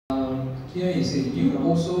here he said, you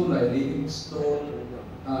also like living stone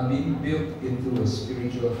are being built into a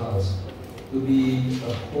spiritual house, to be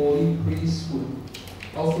a holy priesthood,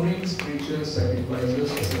 offering spiritual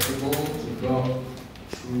sacrifices acceptable to God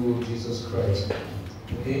through Jesus Christ.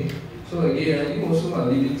 Okay? So again, you also are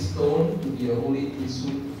living stone to be a holy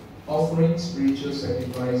priesthood, offering spiritual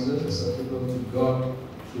sacrifices acceptable to God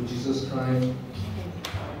through Jesus Christ.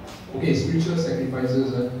 Okay, spiritual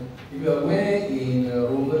sacrifices. If you are aware in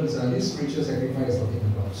Romans, this spiritual sacrifice is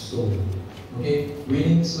talking about soul. Okay,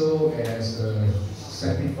 winning soul as a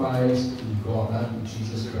sacrifice to God, to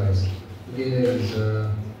Jesus Christ. Okay, there is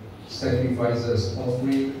sacrifices,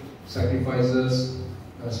 offering sacrifices.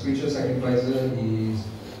 Spiritual sacrifices is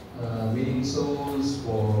winning souls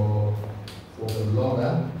for the Lord.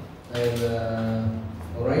 And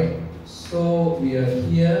alright, so we are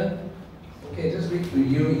here. Okay, just read to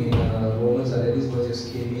you in Romans, this verse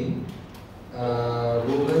just came in.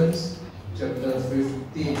 Romans chapter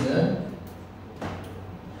 15.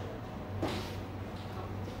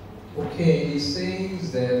 Okay, it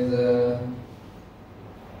says that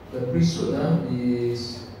the priesthood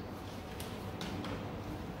is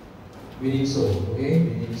winning souls. Okay,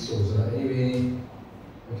 winning souls. Anyway,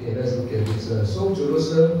 okay, let's look at this. So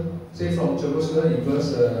Jerusalem, say from Jerusalem in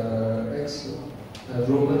verse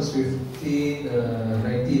Romans 15,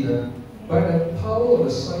 19. By the power of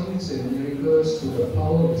the signs and miracles, to the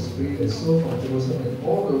power of the Spirit, and so from Jerusalem and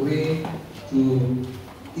all the way to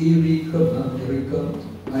Illyricum,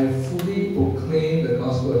 I fully proclaim the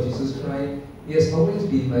gospel of Jesus Christ. It has always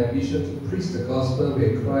been my vision to preach the gospel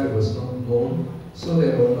where Christ was not known, so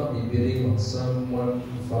that I will not be building on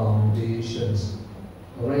someone's foundations.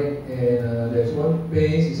 Alright, and there's one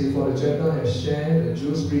page, it says, for the Gentile has shared the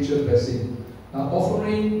Jews' spiritual blessing,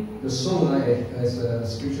 offering the soul as a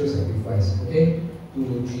spiritual sacrifice, okay,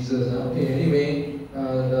 to Jesus. Okay, anyway,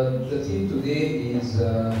 the theme today is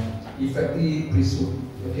effective priesthood,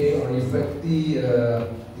 okay, or effective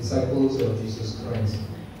disciples of Jesus Christ.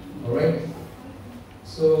 Alright,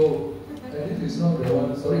 so this is not the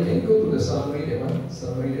one. Sorry, can you go to the summary, that one?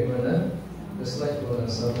 The slide for the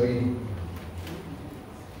summary.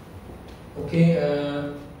 Okay,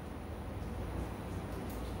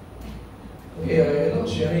 okay, I'm not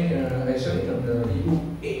sharing, I sharing on the ebook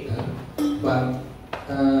 8, but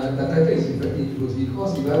the title is effective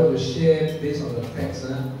because if I were to share based on the text,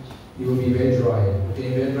 it will be very dry. Okay,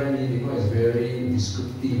 very dry meaning because it's very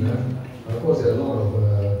descriptive. Of course, there are a lot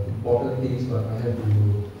of important things, but I have to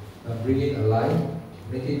bring it alive,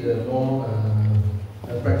 make it more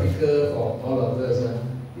practical for all of us.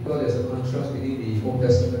 Because there's a contrast between the Old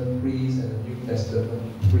Testament priest and the New Testament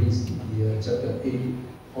priest, the chapter 8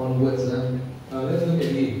 onwards. Let's look at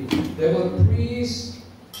it. There were priests.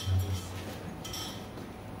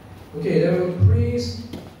 Okay, there were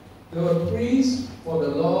priests for the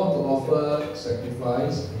law to offer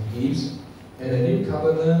sacrifice and gifts. And the New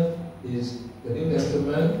Covenant is the New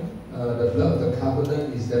Testament. The blood of the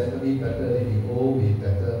covenant is definitely better than the old with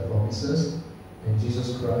better promises. And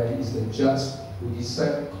Jesus Christ is the judge who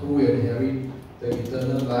decide who will inherit the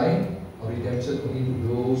eternal life or redemption only to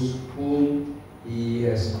those whom He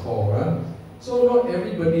has called. So not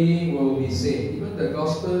everybody will be saved. Even the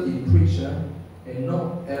gospel is preached, and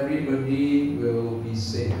not everybody will be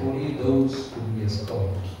saved. Only those whom He has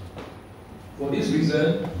called. For this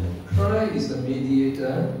reason, Christ is the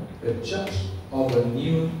mediator, the judge of a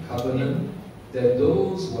new covenant, that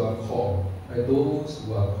those who are called,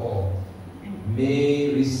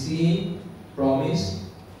 may receive promised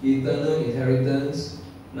eternal inheritance,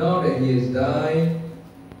 now that He has died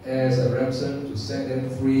as a ransom to set them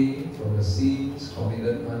free from the sins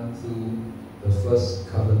committed unto the first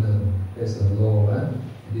covenant. That's the law.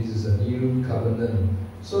 This is a new covenant.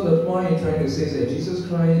 So the point I'm trying to say is that Jesus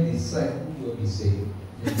Christ decides who will be saved.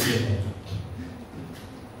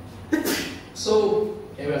 So,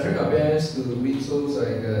 and we're trying our best to win souls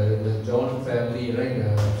like the John family, right?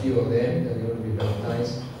 A few of them that they want to be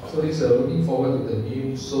baptized. So this looking forward to the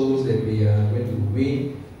new souls that we are going to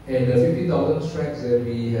win, and the 50,000 tracks that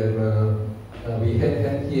we have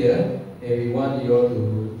had here, and we want you all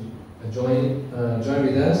to join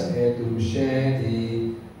with us and to share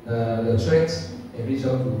the tracks and reach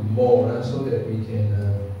out to more, so that we can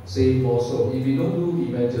save more souls. If we don't do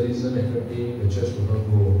evangelism effectively, the church will not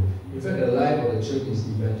grow. In fact, the life of the church is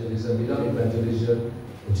evangelism. Without evangelism,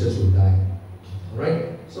 the church will die.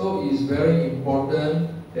 Alright? So it's very important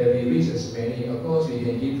that we reach as many. Of course, we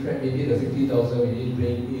can give maybe the 50,000 we need to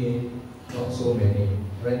bring in, not so many.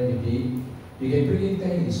 Right? Maybe you can bring in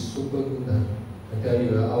 10 is super good. I tell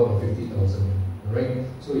you, out of 50,000. Alright?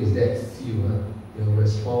 So it's that few. They'll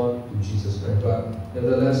respond to Jesus Christ. But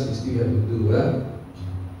nevertheless, we still have to do.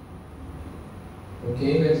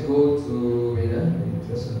 Okay, let's go to,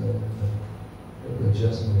 just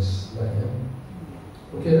adjust my slide.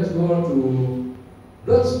 Okay, let's go on to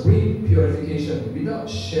blood's bring purification. Without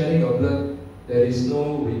shedding of blood, there is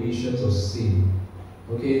no remission of sin.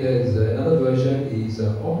 Okay, there is another version is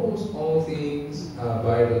almost all things are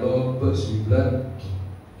by the law purged with blood.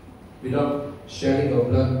 Without shedding of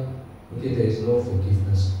blood, okay, there is no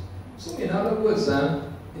forgiveness. So in other words, in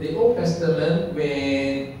the Old Testament,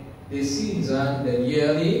 when the sins then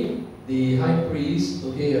yearly, the high priest,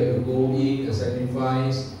 okay, had to go in and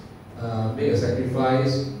sacrifice, make a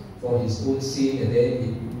sacrifice for his own sin, and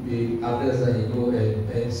then the others he go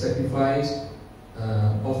and sacrifice,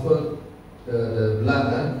 offer the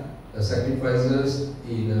blood, the sacrifices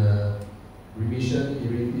in remission.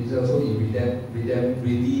 It is also in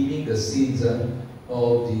redeeming the sins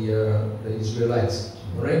of the Israelites.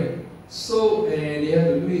 Alright? So they have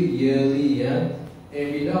to do it yearly, and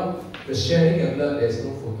without the shedding of blood, there is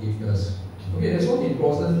no forgiveness. Okay, that's one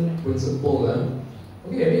important principle.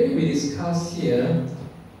 Okay, maybe we discuss here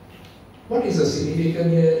what is the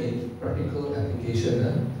significance here in practical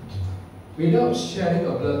application. Without shedding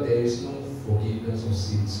of blood, there is no forgiveness of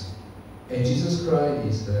sins. And Jesus Christ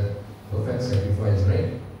is the perfect sacrifice,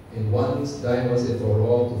 right? And once died once and for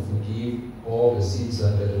all to forgive all the sins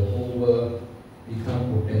that the whole world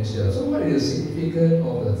become potential. So what is the significance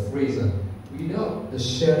of the phrase? Without the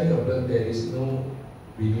shedding of blood, there is no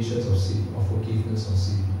remission of sin or forgiveness of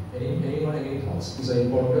sin. Anyone, any thoughts? It's an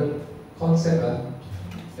important concept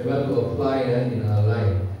we have to apply in our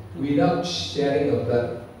life. Without shedding of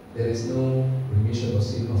blood, there is no remission of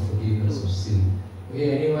sin or forgiveness of sin.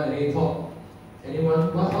 Okay, anyone, any thought?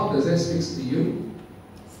 Anyone? Well, how does that speak to you?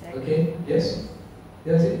 Okay, yes?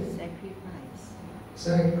 That's it?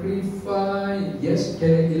 Sacrifice. Yes,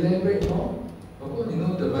 can you elaborate more? Of course,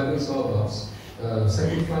 the Bible is all about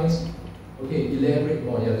sacrifice. Okay, elaborate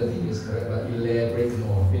more. Yeah, the thing is correct, but elaborate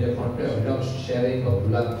more. In the context, without shedding of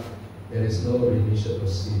blood, there is no remission of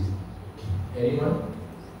sin. Anyone?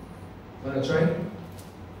 Want to try?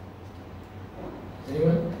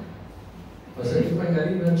 Anyone? Or sacrifice,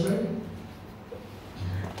 Daddy, you want to try?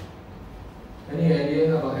 Any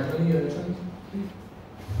idea about Emily, you want to try?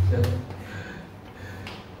 Yeah.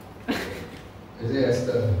 Is it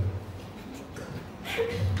Esther?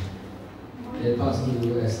 They pass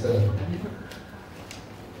to Esther.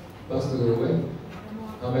 Pass to where?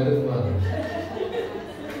 Madam One.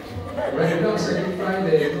 Right, without sacrifice,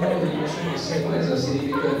 there is no remission of sin. What is the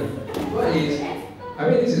significance? What is,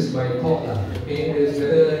 this is my thought. Okay, there's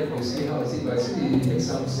whether you see how it's but it makes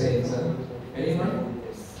some sense. Anyone?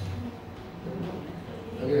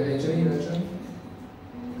 Okay, actually, let's try.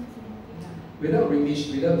 Without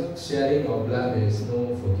remission, without shedding of blood, there is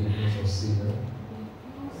no forgiveness of sin.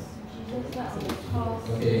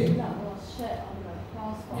 Okay. Blood was shed on the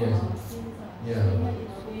cross for Yes. our sins. Yeah. So in a way, we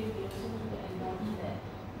also need to embody that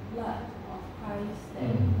blood of Christ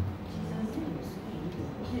that Jesus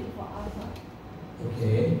did for us.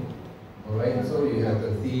 Okay. Alright, so you have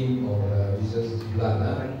the theme of Jesus' blood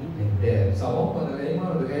and death. Anyone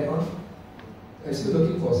want to add on? I'm still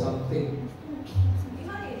looking for something.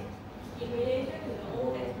 In relation to the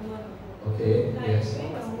Old Testament, Okay, like yes.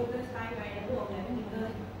 during the Moses time, right, the book of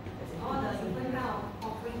Leviticus, all the different kind of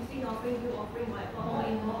offerings, sin offering, guilt offering, whatever, all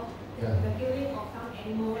involved the killing of some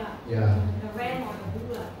animal, Yeah. the ram or the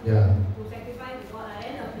bull, Yeah. to sacrifice to God,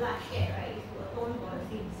 then the blood shed, right, is to atone for the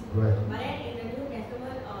sins. Right. But then in the New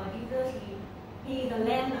Testament, Jesus, he is the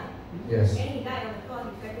lamb, Yes. and he died on the cross,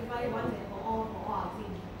 he sacrificed once and for all our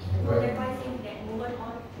sins. So Right. that's why since that moment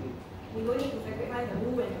on, we don't need to sacrifice the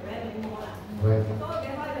bull and the ram anymore. Right. So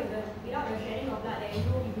that's why without the shedding of blood, there is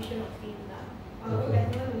no remission of sins. From the Old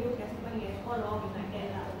Okay. Testament to New Testament, it has all along been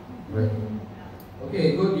like that. Right. Okay,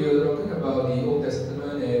 good. You're talking about the Old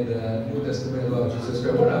Testament and the New Testament about Jesus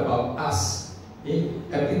Christ. What about us? In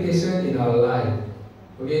application in our life.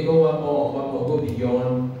 Okay, go one more, go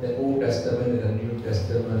beyond the Old Testament and the New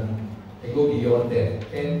Testament, and go beyond that.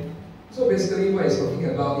 And so basically, what it's talking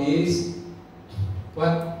about is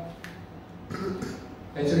what?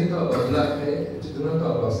 Actually, talk about blood. Do not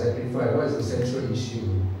talk about sacrifice. What is the central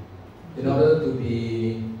issue? In order to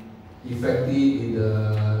be effective in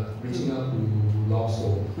the reaching out to lost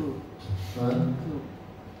soul.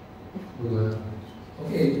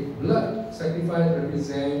 Okay, blood sacrifice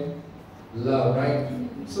represents love, right?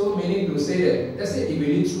 So meaning to say that, let's say if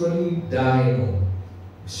we literally die,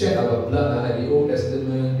 shed our blood, like the Old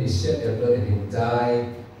Testament, they shed their blood and they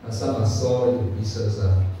die, and some are sawn into pieces.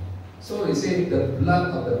 So they say the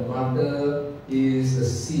blood of the mother is the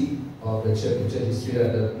seed of the church in church history,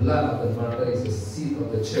 that the blood of the martyr is the seed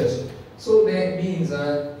of the church. So that means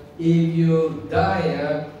if you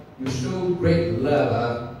die, you show great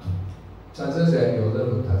love, chances that your love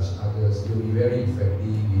will touch others. You'll be very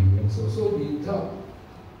effective. So without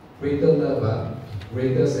greater love,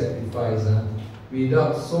 greater sacrifice,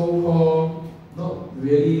 without so-called, not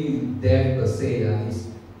really death per se, it's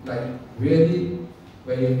like really,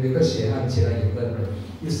 when you, because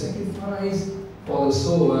you sacrifice for the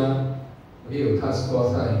soul, okay, you touch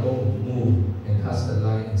God's heart and go move and touch the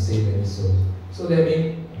light and save any souls. So that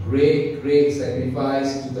means great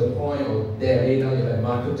sacrifice to the point of death, lay down your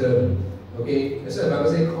martyrdom. Okay, that's why the Bible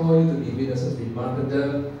says, call you to be witnesses, be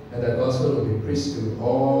martyrdom, and the gospel will be preached to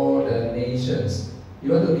all the nations.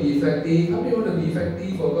 You want to be effective? How many want to be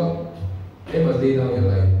effective for God? Then must lay down your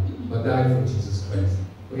life, must die for Jesus Christ.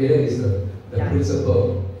 Okay, that is the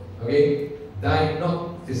principle. Okay, die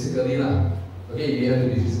not physically lah. Okay, you have to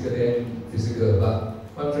be physical, but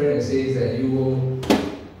one friend says that you will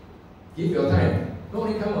give your time. Not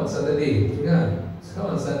only come on Saturday, come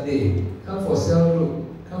on Sunday, come for cell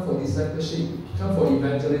group, come for discipleship, come for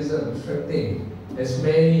evangelism, thing. As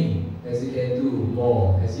many as you can do,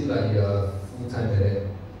 more, as you like your full-time at that.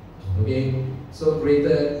 Okay? So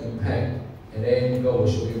greater impact, and then God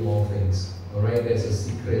will show you more things. Alright, that's a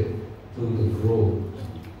secret to the growth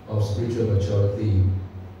of spiritual maturity.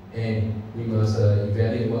 And we must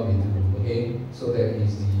evaluate what we do. Okay? So that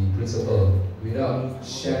is the principle. Without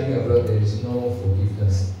sharing our blood, there is no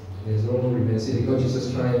forgiveness. There is no repentance, because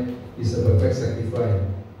Jesus Christ is a perfect sacrifice,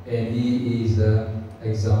 and He is the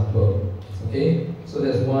example. Okay, so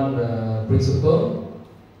that's one principle.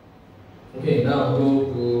 Okay, now go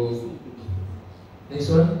to next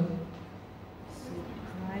one.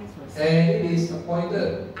 And it is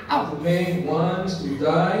appointed to man once to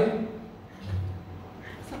die.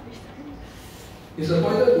 It's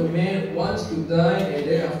appointed to man once to die, and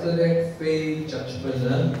then after that face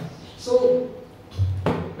judgment. So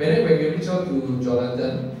when we reach out to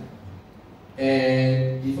Jonathan,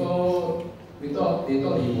 and before they thought he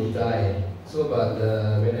would die. So but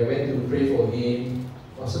when I went to pray for him,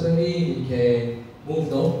 suddenly he can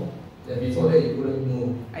move, no? And before that he couldn't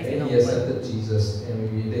move. And he accepted Jesus,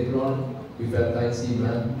 and we later on we baptized him.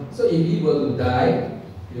 So if he were to die,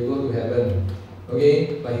 he will go to heaven.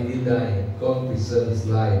 Okay, but he didn't die. God preserved his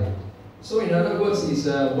life. So in other words, is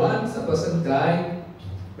once a person died,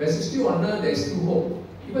 there's still on earth, there's still hope.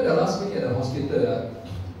 Even the last week at the hospital,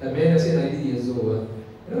 a man, I say 90 years old.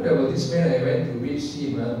 You know, there was this man, I went to reach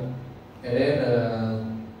him, and then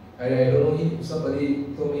I don't know him. Somebody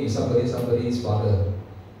told me somebody's father.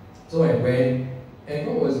 So I went, and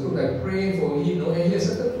God was good. I prayed for him, and he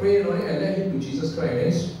accepted prayer, and I led him to Jesus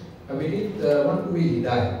Christ. I believe 1 week he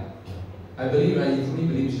died. I believe, I truly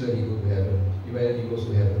believe Jesus, he goes to heaven. He goes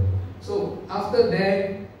to heaven. So after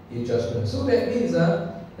that, he judgment. So that means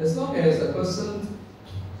as long as a person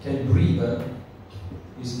can breathe,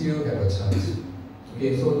 you still have a chance.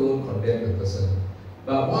 Okay, so don't condemn the person.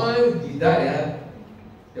 But while he died,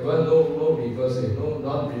 there was no reversal, no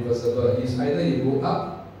non-reversible. It's either you go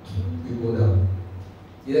up, you go down.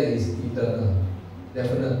 Either is eternal,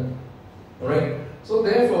 definite. Alright? So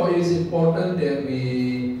therefore, it is important that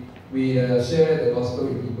we share the gospel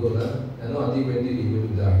with people, and not until when they will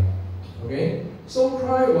die. Okay? So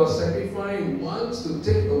Christ was sacrificed once to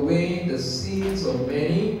take away the sins of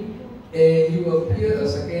many, and He will appear a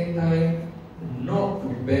second time, not to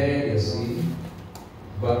bear their sin,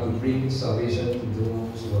 but to bring salvation to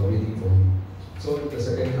those who are waiting for Him. So the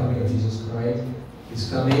second coming of Jesus Christ is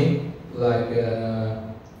coming like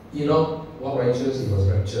Enoch, walked righteous, he was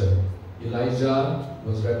raptured. Elijah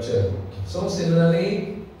was raptured. So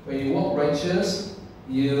similarly, when you walk righteous,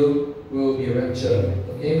 you will be raptured.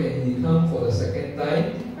 Okay, when He comes for the second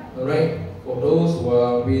time, alright, for those who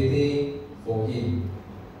are waiting for Him.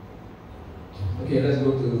 Okay, let's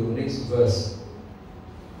go to next verse.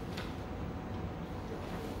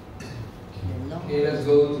 Okay, let's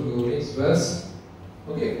go to next verse.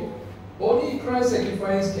 Okay, only Christ's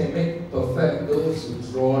sacrifice can make perfect those who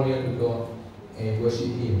draw near to God and worship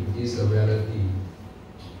Him. This is the reality.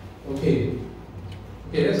 Okay,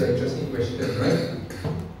 that's an interesting question, right?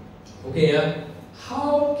 Okay,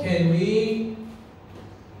 how can we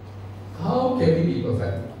be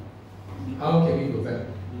perfect? How can we be perfect?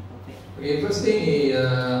 Okay, first thing is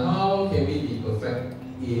how can we be perfect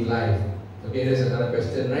in life? Okay, that's another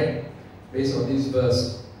question, right? Based on this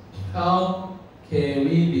verse, how can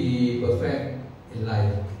we be perfect in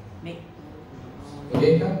life?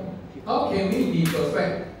 Okay, how can we be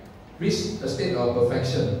perfect? Reach a state of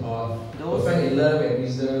perfection, or perfect in love and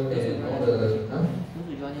wisdom and all the.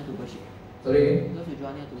 Sorry again? Those who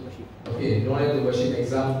draw near to worship. Okay, draw near to worship.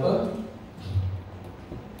 Example.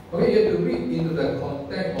 Okay, you have to read into the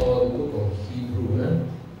context or the book of Hebrew.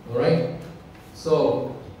 Alright?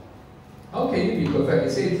 So, how can you be perfect?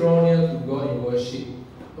 It says draw near to God in worship.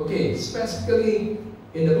 Okay, specifically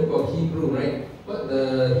in the book of Hebrew, right? What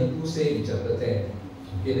the Hebrew say in chapter 10?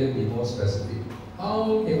 Okay, let's be more specific.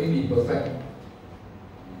 How can we be perfect?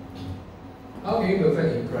 How can we be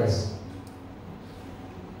perfect in Christ?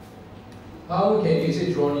 How can you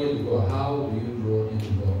say draw near to God? How do you draw near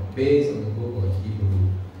to God? Based on the book of Hebrew.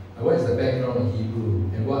 What is the background of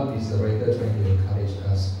Hebrew? And what is the writer trying to encourage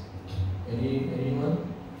us? Anyone?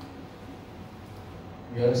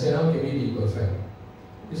 You understand how can we be perfect?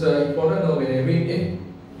 It's important now when I read it,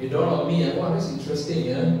 it dawned on me, wow, that's interesting,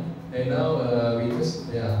 yeah? And now we just,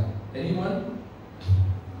 yeah. Anyone?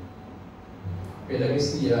 Okay, let me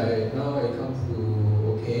see. Now I come to,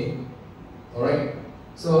 okay. Alright.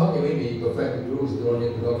 So how can we be perfect? The rules drawn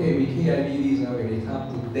into, okay, we can be these now when we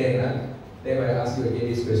come to then. Then I ask you again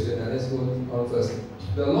this question. Let's go on first.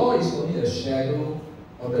 The law is only a shadow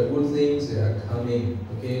of the good things that are coming.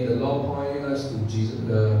 Okay, the law points us to Jesus,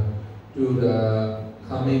 to the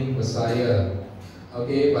coming Messiah.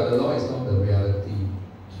 Okay, but the law is not the reality.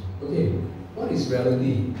 Okay, what is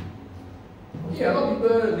reality? Okay, a lot of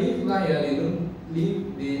people live life,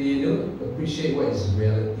 they don't appreciate what is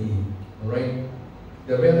reality. Alright?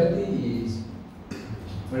 The reality is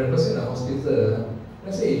when a person in a hospital,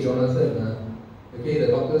 let's say Jonathan, okay, the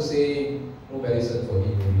doctor say no medicine for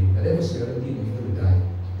him already. And that was reality, he's going to die.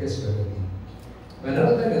 That's reality. But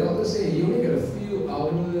another time the doctor say you only got a few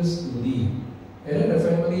hours to live. And then the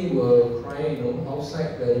family were crying,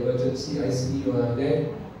 outside the emergency ICU.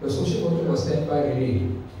 Then the social worker was stand by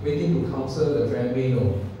ready, waiting to counsel the family.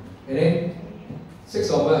 And then 6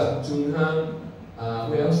 of us, Jun Han,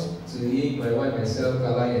 who else? Ziyi, my wife, myself,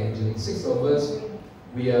 Kalai, and Jun. 6 of us,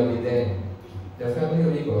 we are with them. The family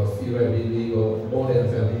only got a few, really got more than a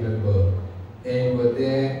family member. And we're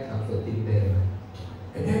there comforting them.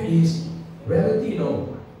 And that is reality,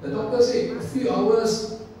 The doctor said a few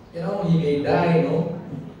hours, he may die,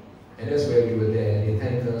 And that's where we were there. They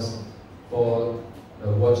thanked us for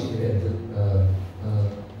watching them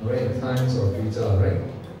in times of future, right?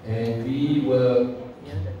 And we were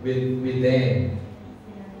with them.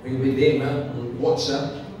 We were with them, watch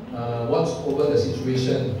over the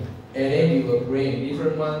situation. And then we were praying.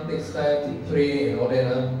 Different one takes time to pray and all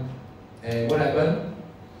that. And what happened?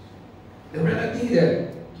 The reality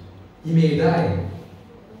that he may die.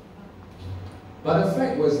 But the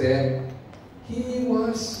fact was that he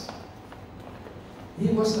was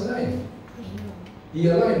alive. He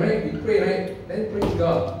alive, right? We pray, right? Then praise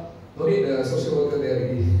God. No need the social worker there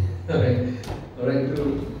already. Alright,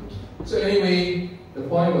 true. So anyway, the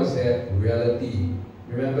point was that reality.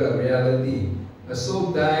 Remember, reality. A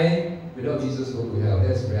soul died without Jesus go to hell.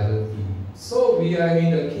 That's reality. So we are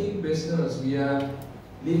in the king business. We are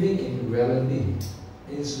living in reality.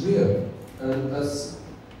 It's real.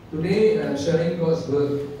 Today I'm sharing God's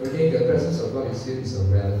word. Okay, the presence of God is here is a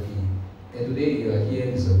reality. And today you are here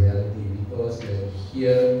is a reality because you are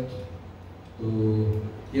here to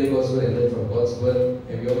hear God's word and learn from God's word,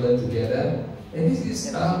 and we all learn together. And this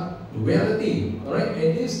is a reality. Alright?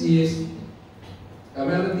 And this is a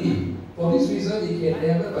reality. For this reason, it can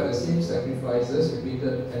never by the same sacrifices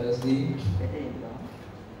repeated endlessly.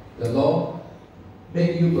 The law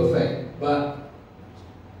make you perfect, but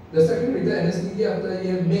the sacrifice repeated endlessly year after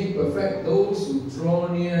year make perfect those who draw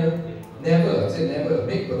near. Never, say never,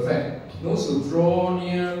 make perfect those who draw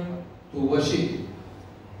near to worship.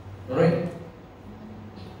 Alright?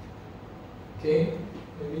 Okay,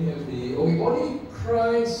 let me have the only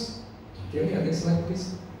Christ. Can we have next slide,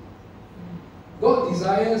 please? God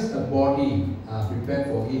desires a body prepared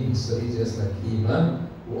for Him to serve just like Him,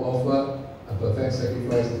 who offered a perfect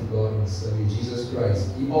sacrifice to God in service. Jesus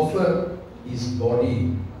Christ, He offered His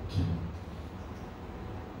body.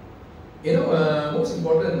 Most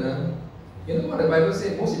important, what the Bible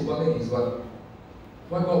says, most important is what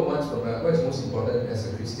God wants from us. What is most important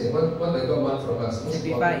as a Christian? What does God want from us? Most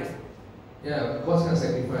sacrifice. Yeah, what kind of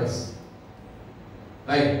sacrifice?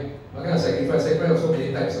 Like, what kind of sacrifice? Sacrifice also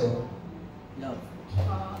many types, No.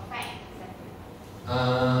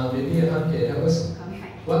 Maybe Han can help us.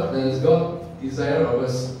 What does God desire of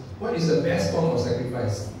us? What is the best form of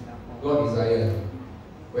sacrifice? God desire.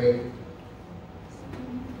 Wait.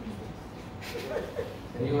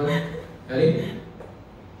 Anyone? Ellie?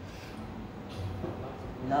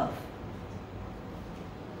 Love.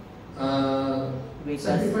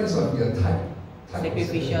 Sacrifice of your type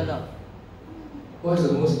Sacrificial love. What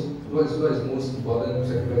is most important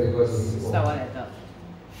sacrifice that God is looking for? Start one letter.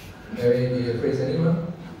 Maybe a phrase, anyone?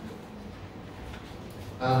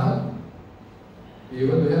 You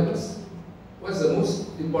want to help us? What's the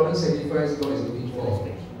most important sacrifice God is looking for?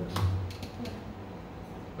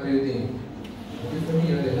 What do you think? Give for me,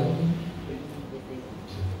 you want to help me?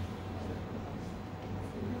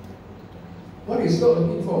 What is God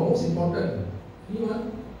looking for? Most important?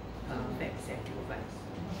 Anyone? Perfect sacrifice.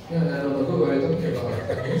 Yeah, no, good. We're talking about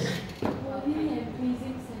things. Holy and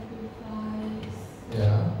pleasing sacrifice.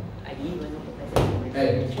 Yeah. I didn't even know perfect sacrifice. Hey,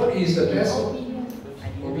 what is the best? Obedience.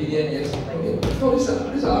 Obedience, yes. Okay. No,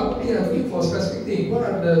 these are looking for specific things. What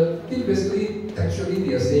are the things basically, textually,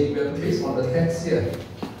 they are saying based on the text here.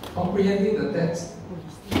 Comprehending the text.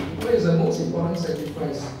 What is the most important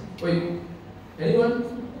sacrifice? Wait, anyone?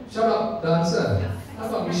 Shout out the answer. How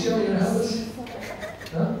about Michelle? You help us?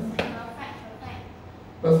 Huh?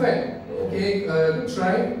 Perfect. Okay, good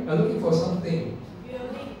try. I'm looking for something.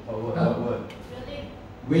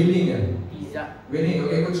 Willing. Pizza. Willing.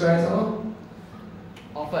 Okay, good try. Someone?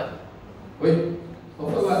 Offered. Wait.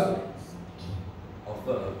 Offer what?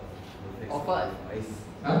 Offered.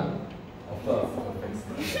 Huh? Offer.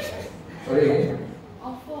 Sorry.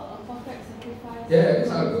 Offer a perfect sacrifice. Yeah,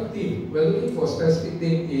 these are good things. We're looking for specific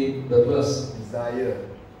thing in the verse. Desire.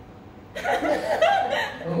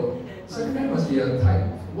 Oh, sacrifice must be a type.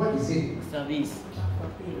 What is it? Service.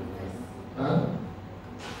 Huh?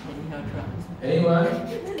 Anyhow trust. Anyone?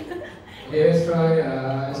 Okay, let's try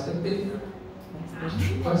aesthetic.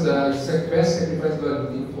 What's the best sacrifice we're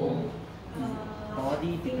looking for?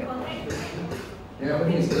 Body to In context, Yeah,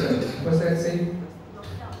 what is that? What's that say?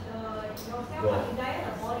 yourself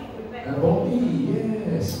desire the body to prepare. A body,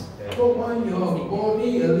 yes. God want your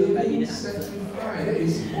body a living sacrifice. That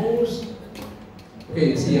is most.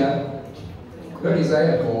 Okay, see, God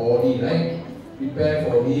desire a body, right? Prepare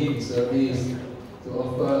for Him, service, to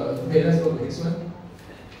offer. Okay, let's go to the next one.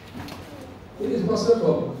 It is possible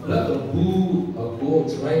for blood of bull or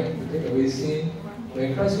goats, right? To take away sin.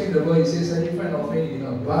 When Christ came to the world, He says, sacrifice and offering is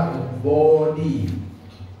not but a body.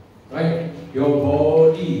 Right? Your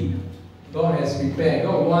body. God has prepared.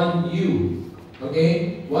 God wants you.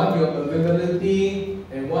 Okay? Want your availability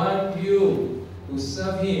and want you to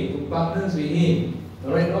serve Him, to partner with Him.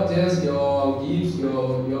 Alright? Not just your gifts,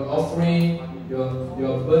 your offering,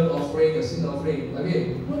 your burnt offering, your sin offering.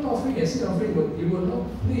 Okay, burnt offering and sin offering, you will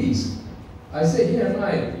not please. I said, here am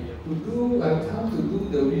I. I've come to do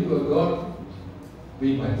the will of God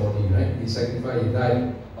with my body, right? He sacrificed, He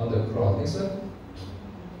died on the cross. Next one.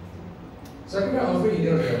 Sacrifice offering,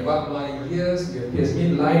 you know, about my years, it has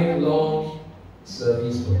been lifelong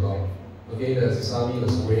service for God. Okay, the Sami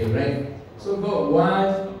was praying, right? So God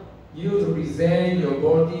wants you to present your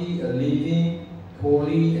body a living,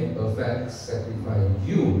 holy, and perfect sacrifice.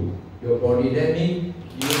 Your body, that means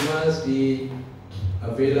you must be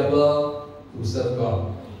available to serve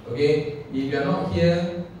God. Okay? If you are not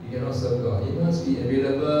here, you cannot serve God. You must be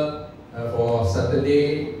available for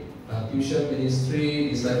Saturday, tuition ministry,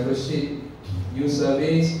 discipleship, youth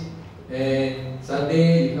service, and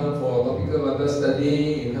Sunday you come for topical Bible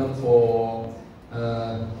study, you come for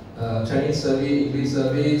Chinese service, English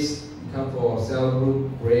service, you come for cell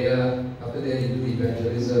group prayer, after that you do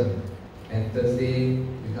evangelism, and Thursday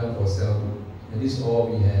you come for cell group. And this all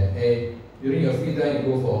we have. And during your free time,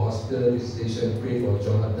 you go for hospital visitation, pray for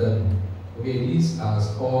Jonathan. Okay, these are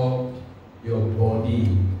called your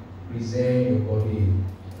body. Present your body,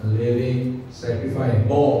 a living sacrifice.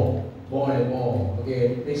 More and more.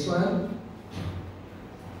 Okay, next one.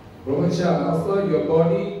 Romans shall offer your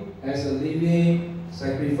body as a living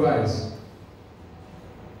sacrifice.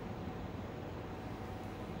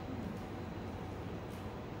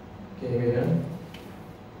 Okay, wait on.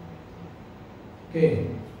 Okay.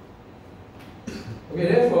 Okay,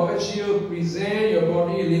 therefore, as you present your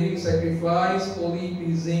body a living sacrifice, holy,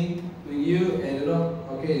 pleasing to you, and do not,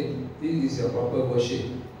 okay, this is your proper worship.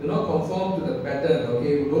 Do not conform to the pattern,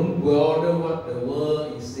 okay? Don't bother what the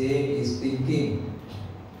world is saying, is thinking.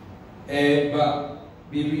 But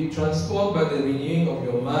be transformed by the renewing of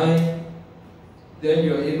your mind. Then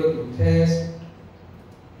you are able to test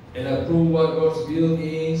and approve what God's will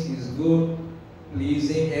is good,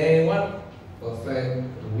 pleasing, and what? Perfect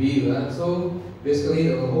will. So basically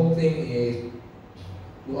the whole thing is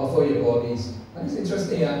to offer your bodies. That's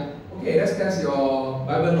interesting. Okay, let's test your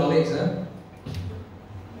Bible knowledge.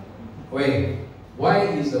 Wait, why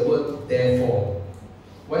is the word therefore?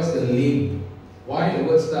 What's the link? Why the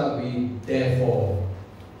word start with therefore?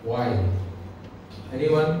 Why?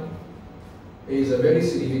 Anyone? It is a very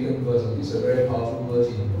significant verse. It's a very powerful verse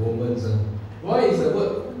in Romans. Why is the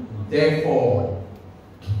word therefore?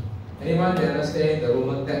 Anyone can understand the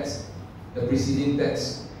Roman text, the preceding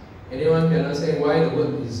text? Anyone can understand why the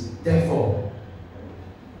word is therefore?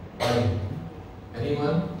 Why?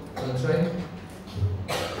 Anyone? Want to try?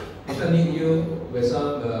 If I need you with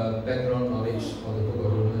some background knowledge of the book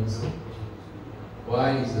of Romans,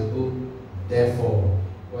 why is the book therefore?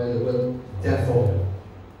 Why the word therefore?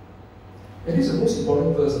 And this is the most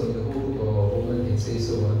important verse of the whole book of Romans, can say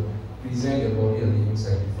so. Present your body a living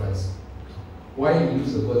sacrifice. Why you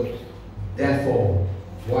use the word therefore?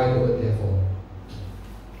 Why the word therefore?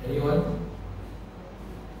 Anyone?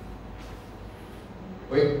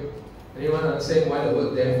 Wait. Anyone understand why the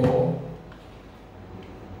word therefore?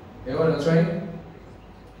 Anyone want to try?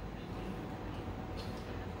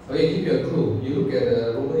 Okay, give you a clue. You look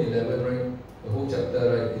at Romans 11, right? The whole chapter,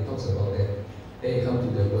 right? It talks about that. Then you come to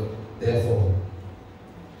the word therefore.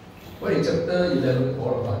 What is chapter 11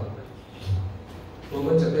 all about?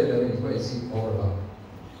 Romans chapter 11 is what is it all about?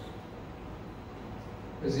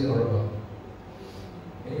 What is it all about?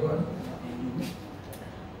 Anyone?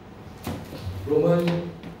 Romans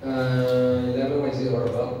 11, what is it all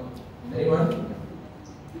about? Anyone?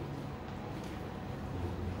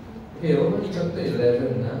 Okay, Romans chapter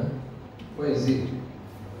 11, what is it?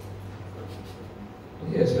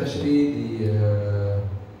 Okay, especially the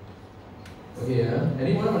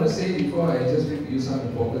anyone want to say before I just read you some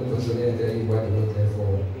important verses and tell you what the word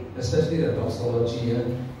therefore? Especially the doxology,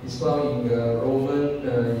 it's found in Romans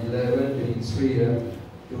 11:23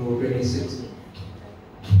 to 26.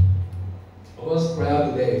 Of course,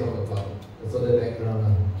 prior to that, you talk about the further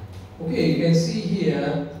background. Okay, you can see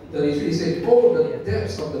here, 33 says, "Oh, the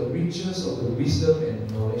depths of the riches of the wisdom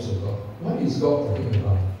and knowledge of God." What is God talking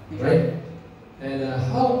about? Right? And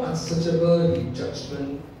how unsearchable His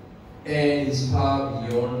judgment and His power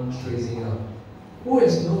beyond tracing out. Who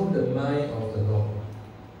has known the mind of the Lord?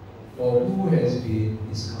 Or who has been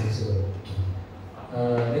His counselor?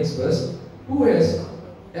 Next verse. Who has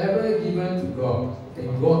ever given to God,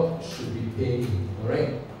 and God should be paid Him?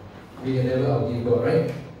 Alright? We can never outgive God,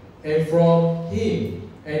 right? And from Him,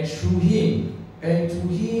 and through Him, and to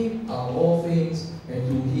Him are all things, and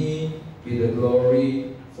to Him be the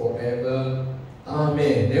glory forever.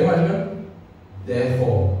 Amen. Then what happened?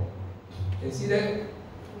 Therefore. Can you see that?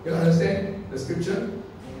 You understand the scripture?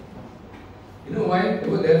 You know why? The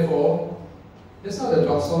word therefore. That's how the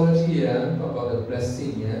doxology talk about the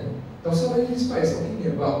blessing. Doxology is talking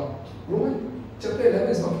about Romans chapter 11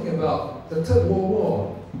 is talking about the third world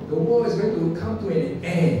war. The war is going to come to an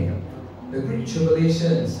end. The great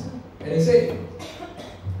tribulations. And he said,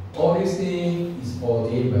 all these things is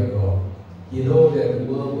ordained by God. He knows that the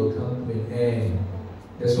world will come to an end.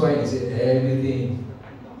 That's why he said everything.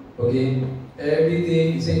 Okay?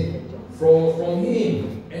 Everything, he said, from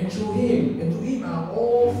Him, and through Him, and to Him are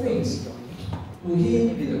all things. To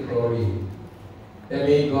Him be the glory. That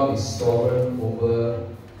means God is sovereign over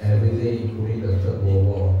everything, including the Third World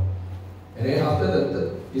War. And then after the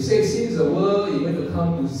third, he said, since the world is going to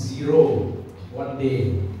come to zero one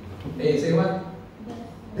day. Then he said what?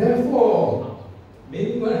 Therefore.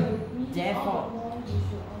 Meaning what? Therefore.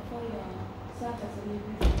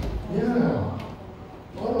 Yeah.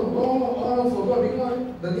 All for God, because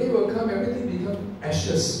the day will come, everything become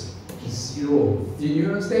ashes. Zero. Do you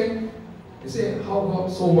understand? He said, how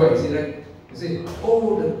God so wise? Right? He said,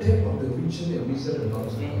 oh, the depth of the riches and wisdom and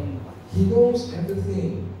knowledge of God. He knows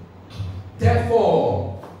everything.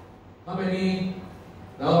 Therefore, how many?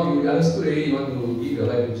 Now you understood already, you want to give your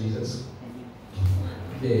life to Jesus?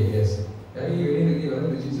 Okay, yes. You need to give your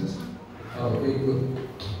life to Jesus? Oh, okay, good.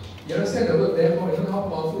 You understand the word therefore? You know how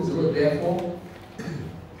powerful is the word therefore?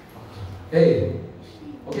 Hey,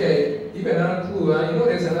 okay, give another clue. You know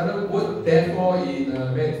there's another word therefore in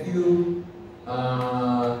Matthew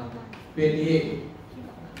 28,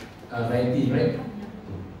 19, right?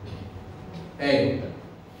 Hey,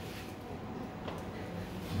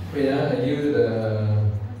 wait, I give you the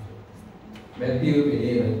Matthew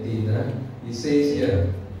 28, 19. It says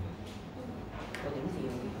here,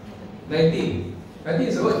 19. I think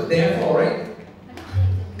it's the word therefore, right?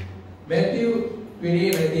 Matthew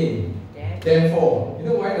 28, 19. Therefore. You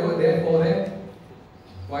know why the word therefore there?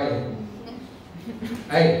 Why?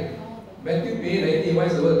 Hey, Matthew 28, 19. Why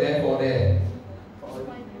is the word therefore there?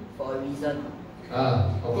 For a reason.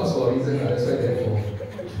 Of course for a reason. That's why therefore.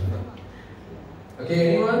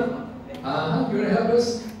 Okay, anyone? You want to help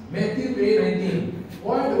us? Matthew 28, 19.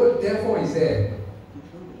 Why the word therefore is there?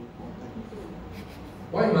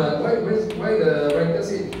 Why the writer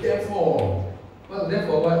said therefore? Well,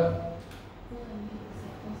 therefore what?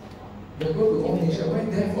 They go to all nations. Why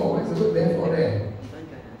therefore? Why is the word therefore there?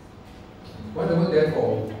 Why the word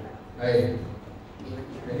therefore? Hey.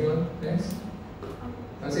 Anyone? Next?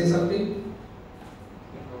 I'll say something?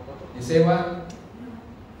 say what?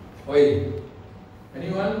 Oi.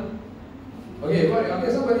 Anyone? Okay,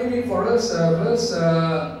 okay, somebody read for us verse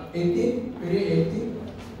 18. Read 18.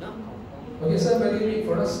 Okay, somebody read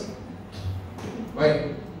for us.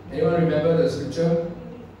 Wait. Anyone remember the scripture?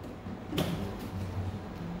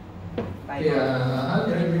 Okay,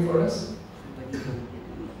 can you read for us?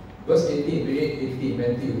 Verse 18, read 18,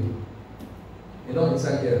 Matthew. You're not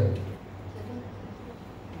inside here.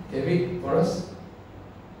 Can you read for us?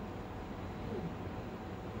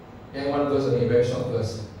 Yeah, one verse only, very short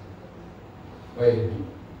verse. Wait.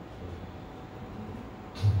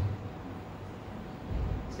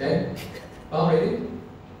 Okay? Found ready?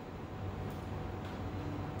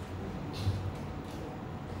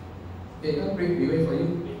 Okay, don't break, we wait for you.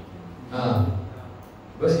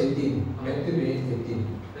 Verse 18. Matthew 18.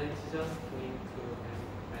 Then Jesus came to them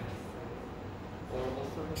and said, "For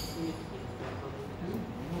authority in heaven and on earth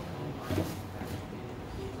has been given to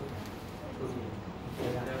me.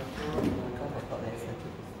 Therefore,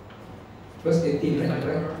 Verse 18, right?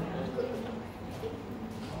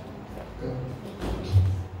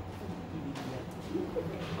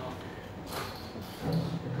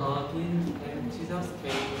 And Jesus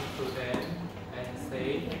came to them and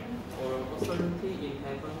said, "For authority in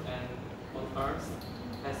heaven and on earth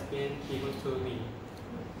has been given to me."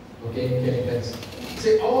 Okay, thanks.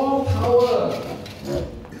 Say, all power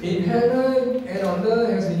in heaven and on earth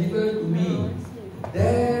has been given to me.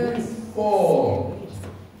 Therefore,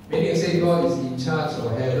 meaning say God is in charge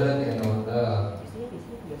of heaven and on earth.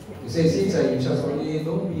 You say, since I'm in charge of it,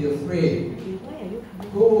 don't be afraid.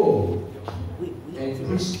 Go and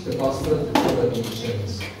preach the gospel to all the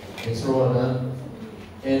nations. And so on.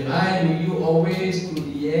 And I with you always to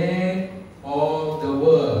the end of the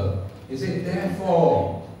world. You say,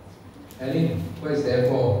 therefore. Aline, what is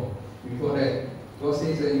therefore? Before that, God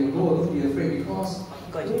says that you go, don't be afraid, because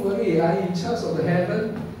don't worry, I'm in charge of the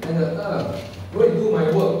heaven and the earth. Go and do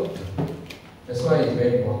my work. That's why it's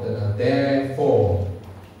very important. Therefore.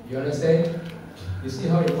 You understand? You see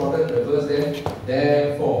how important the verse there?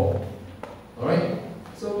 Therefore. Alright?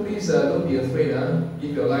 So please don't be afraid.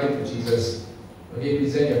 Give your life to Jesus. Okay,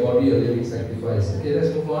 present your body a living sacrifice. Okay,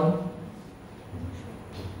 let's move on.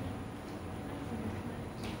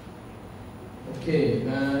 Okay,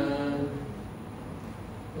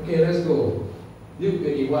 okay, let's go. Luke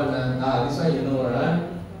 21. This one you know, right?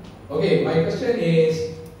 Okay, my question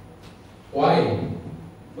is, why?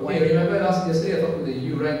 Okay, remember yesterday I talked to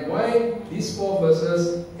you, right? Why these 4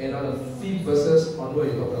 verses and on the 5th verses onward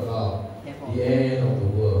you talk about the end of the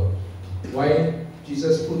world? Why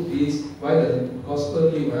Jesus put these, why the Gospel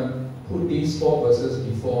put these 4 verses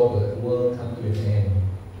before the world come to an end?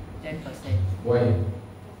 10%. Why?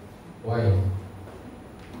 Why?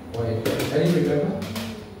 Any remember?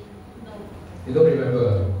 No. You don't remember?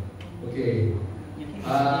 Okay.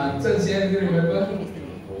 Zhen Xian, do you remember?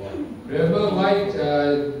 Remember why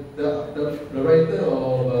the writer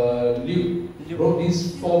of Luke wrote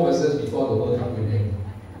these 4 verses before the world come to an end?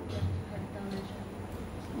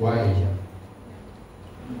 Why?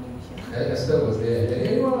 Esther was there.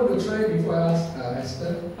 Anyone want to try before I ask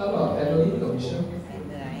Esther? How about Emily or Michelle?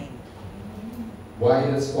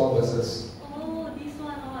 Why these 4 verses? Oh, this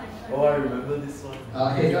one, Oh, I remember this one.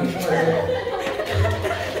 Okay, come.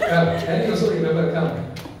 Come. Annie also remember, come.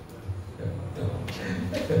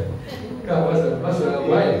 Come, what's the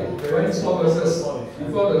why these 4 verses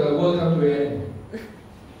before the world come to an end?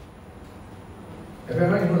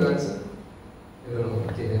 Everyone know the answer? You don't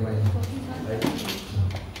know. Okay, never mind.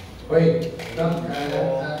 Wait, come.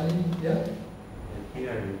 Yeah? I think I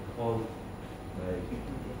recall, like,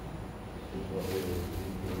 what they were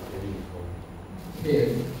saying before. Okay,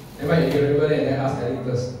 never mind. You remember that and then ask Ellie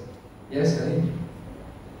first. Yes, Ellie?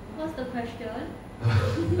 What's the question?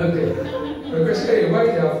 Okay. The question is, why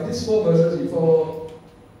there are these 4 verses before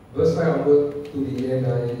verse 5 onward to the end,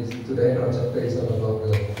 to the end of chapter is all about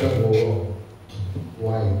the Third World War.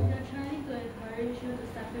 Why? They're trying to encourage you to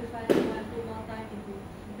sacrifice and put more time into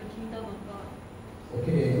the kingdom of God.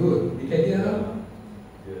 Okay, good. You can hear her?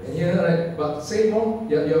 Yes. Can hear her, right? But say more.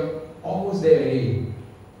 You're almost there already.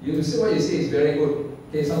 You see what you say is very good.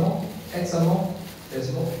 Okay, some more? Add some more.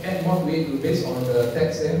 There's more. Add more to it based on the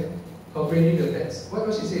text there. Comprehending the text.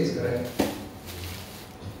 What she says is correct.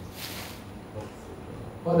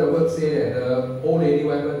 What the word say that the old lady,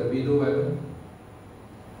 what happened? The widow, what happened?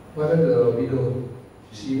 What happened to the widow?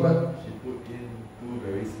 She what? She put in 2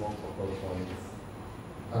 very small copper coins.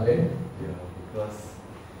 Then? Yeah, because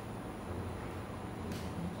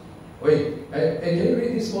Wait, can you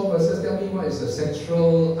read these 4 verses? Tell me what is the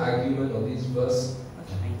central argument of this verse,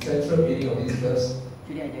 central meaning of this verse.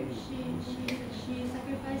 She she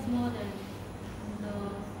sacrificed more than the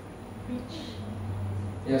rich.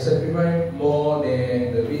 Yeah, sacrifice more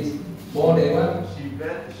than the rich. More than what? She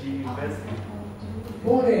invests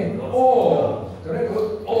More than all. Correct the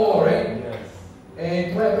word all, right? Yes.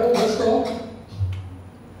 And what happened? Let's go.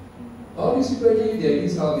 All these people give their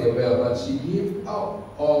gifts out their well, but she gave out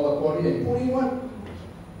all the body and put in what?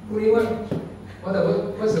 Put in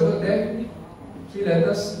what? What's the word there? 3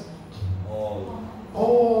 letters. All.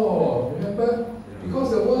 All. Remember?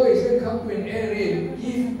 Because the world is going to come to an end.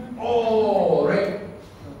 Give all, right?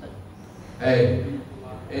 Hey,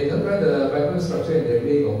 don't write the Bible structure in the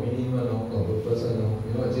way of minimum or purpose, no.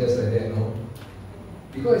 You know, just like that, no.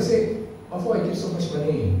 Because it said, what for you give so much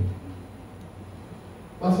money?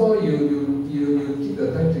 What for you keep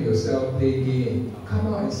the time to yourself, play game,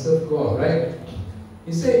 come out and serve God, right?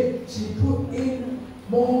 He said she put in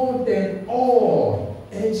more than all,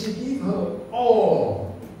 and she gave her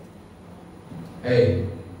all. Hey,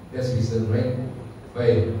 that's wisdom, right?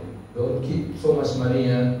 Hey, don't keep so much money.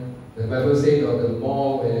 The Bible says the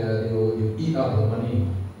more you eat up the money,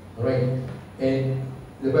 alright? And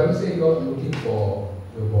the Bible says God looking for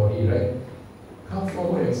your body, right? Come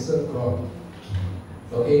forward and serve God.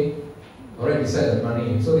 Okay? Alright, beside the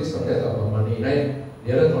money. So this context is about money, right?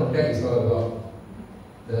 The other context is all about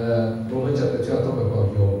the Romans chapter 12 talk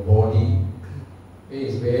about your body. Okay,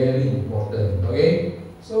 it's very important. Okay?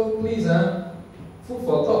 So please, food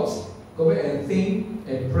for thoughts. Go back and think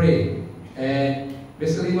and pray. And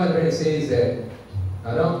basically what I'm trying to say is that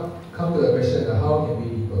now come to the question, how can we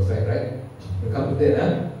be perfect, right? We'll come to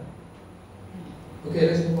that, Okay,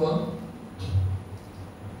 let's move on.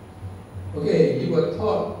 Okay, you were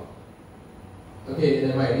taught. Okay,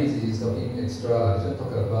 never mind, this is something extra. I just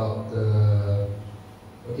talk about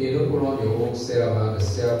okay, don't put on your old self, the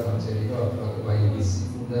self concept. You got to talk about your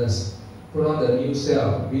deceitfulness. Put on the new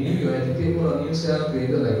self. Renew your attitude, put on new self,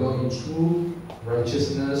 created like God in true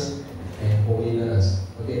righteousness and holiness.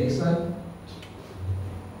 Okay, next one.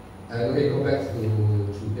 Okay, go back to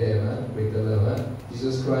them, greater love.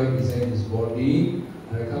 Jesus Christ presented his body.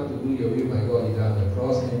 I come to do your will, my God, he died on the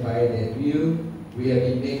cross, and by that will, we have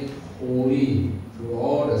been made holy through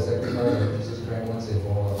all the sacrifice of Jesus Christ once and for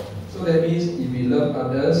all. So that means if we love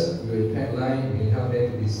others, we will impact life, we will help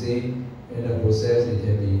them to be saved, and the process they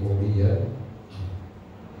can be holy. Yeah?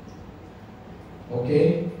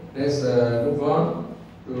 Okay, let's move on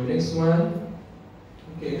to the next one.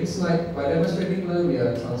 Okay, next slide. By demonstrating love, we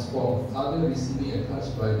are transformed. Others receiving and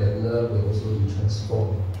touched by that love will also be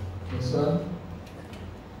transformed. Next one.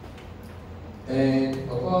 And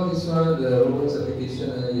of course, this one, the Romans application,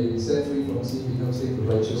 you have been set free from sin, become saved to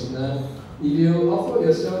righteousness. If you offer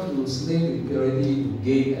yourself to slave impurity to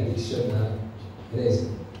gain addiction, that is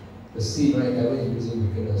the sin, right? Ever increasing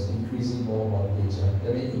wickedness, increasing more bondage,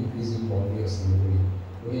 that means increasing bondage of slavery.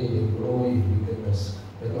 Okay, you grow in wickedness,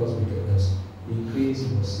 that causes wickedness. Increase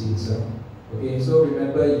your sins. Okay, so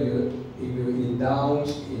remember, if you indulge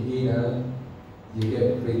in it, you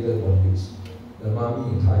get greater bondage. The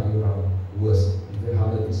mommy will tie you around. Worse, it's very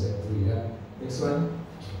harder to set free. Yeah? Next one.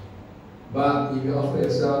 But if you offer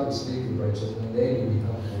yourself to slave to righteousness, then you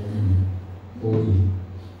become holy.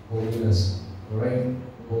 Holiness. Alright?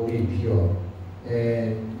 Holy, pure.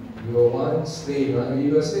 And you are one slave. If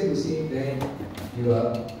you are slave to sin, then you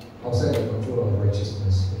are outside the control of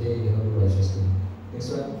righteousness. Okay? You cannot do righteousness. Next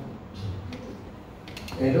one.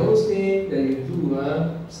 And those things that you do,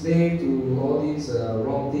 slave to all these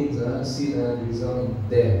wrong things, sin result in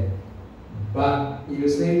death. But if you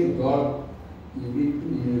slave to God,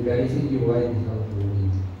 you benefit you while you become holy.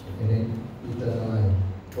 And then eternal life.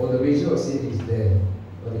 For the wages of sin is death,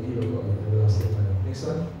 but the gift of God is everlasting life. Next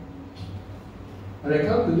one. And I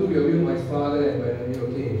come to do your will, my Father, and by the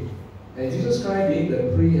will, okay. And Jesus Christ, being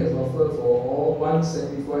the priest, has offered for all one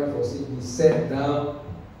sacrifice for sin. He sat down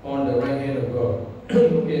on the right hand of God.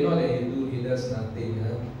 Okay, not that he does nothing.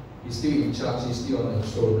 He's still in charge, he's still on the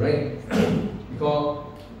throne, right? Because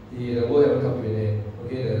the world haven't come to an end.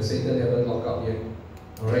 Okay, the Satan haven't locked up yet.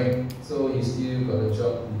 Alright? So he still got a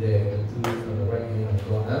job there to do on the right hand of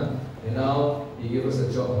God. And now he gave us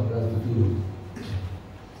a job on earth to do.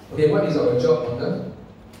 Okay, what is our job on earth?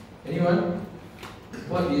 Anyone?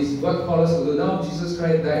 What calls us to do? Now Jesus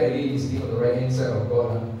Christ died already, he's still on the right hand side of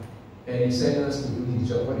God. And he sent us to do his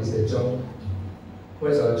job. What is that job?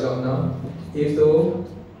 What is our job now?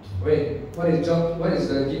 What is job? What is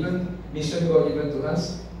the given mission God given to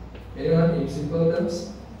us? Anyone in simple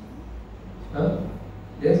terms?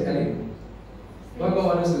 Yes, Ellie? What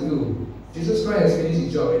God wants us to do? Jesus Christ has finished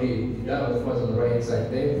his job already. He died on the cross on the right hand side.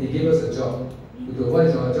 Then he gave us a job to do. What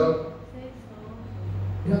is our job? Save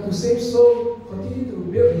soul. We have to save soul continue to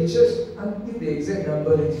build His church until the exact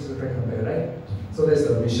number that Jesus Christ come back, right? So that's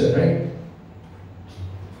the mission, right?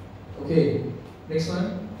 Okay, next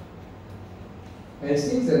one. And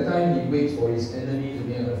since that time He waits for His enemy to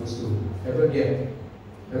be on the footstool. Haven't yet.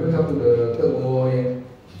 Haven't come to the third world war yet.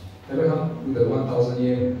 Haven't come to the 1,000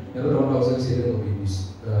 year. Another 1,000 Satan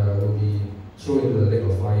will be thrown into the lake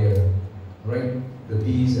of fire. Right? The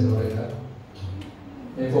beast and all that. Huh?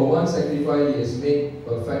 And for one sacrifice He has made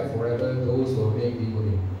perfect forever those who are made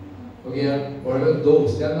equally. Okay, forever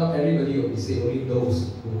those. That not everybody will be saved, only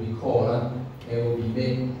those who will be called and will be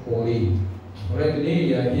made holy. Alright, today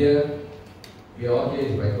we are here. We are all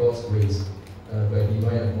here by God's grace, by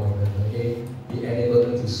divine appointment. Okay, He enabled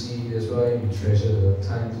us to see. That's why we treasure the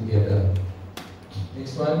time together.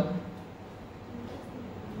 Next one.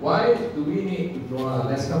 Why do we need to draw?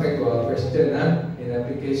 Let's come back to our question in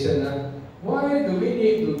application. Why do we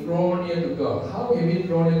need to draw near to God? How can we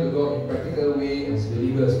draw near to God in practical way as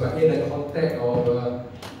believers, but in the context of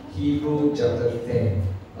Hebrew chapter 10?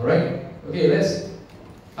 Alright? Okay, let's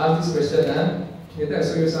ask this question. Later I'll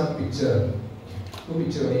show you some picture. Two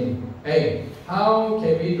pictures only. Hey, how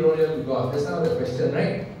can we draw near to God? That's not the question,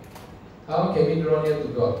 right? How can we draw near to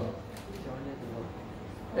God?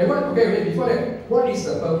 Hey, wait, before that, what is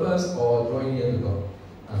the purpose of drawing near to God?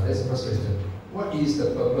 That's the first question. What is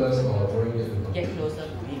the purpose of drawing near to God? Get closer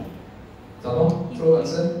to Him. Someone? Throw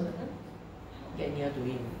answer? Get near to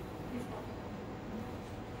Him.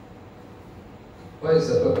 What is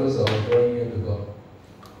the purpose of drawing near to God?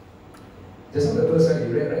 That's not the verse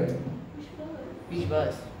you read, right? Which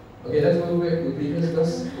verse? Okay, let's go back to the previous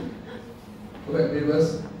verse. Go back to the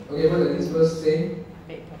verse. Okay, what does this verse say?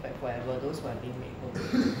 Made perfect forever, those who are being made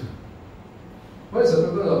holy. What is the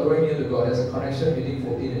purpose of drawing near to God? There's a connection between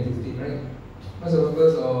 14 and 15, right? What's the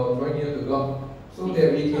purpose of drawing near to God? So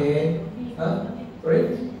that we can...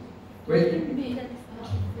 Sorry? Wait.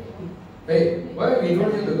 Hey, why are we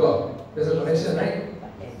drawing near to God? There's a connection, right?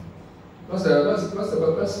 What's the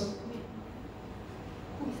purpose?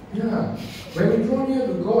 Yeah. When we draw near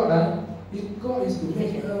to God, God is to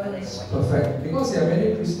make us perfect. Because there are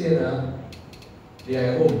many Christians, they are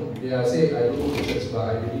at home. They are saying, I don't go to church, but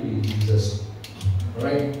I believe in Jesus.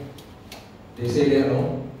 Alright? They say they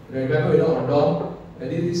no. Remember we knock on the door,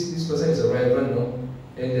 and this person is a reverend, no?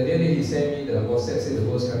 And the day he sent me the WhatsApp, said the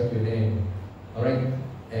world's coming to an end. Alright?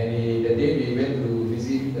 And the day we went to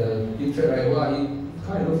visit the gift track, right? Well, he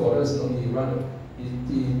can't look for us, no? He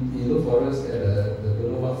looked for us at the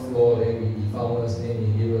don't know what floor, then he found us, then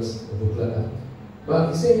he gave us the booklet. But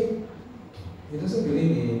he said he doesn't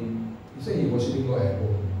believe in, he said he worshiping God at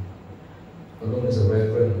home. Alone as a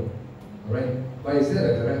reverend. Alright? But is that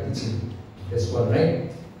a correct teaching? That's one,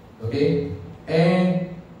 right? Okay?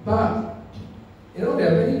 But there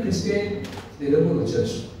are many Christians, they don't go to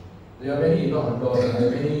church. There are many knock on doors, there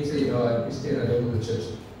are many say, I'm Christian, I don't go to church.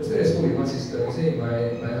 Yesterday I spoke with one sister, he said,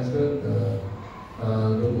 my husband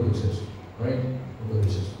don't go to church. Right? Don't go to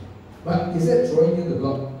church. But is that drawing near to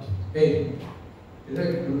God? Hey, is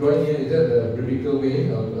that drawing near, is that the biblical way?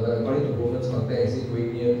 According to Romans context, is it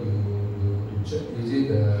going near to church?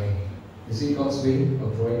 Is it God's way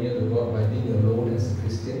of drawing near to God by being alone as a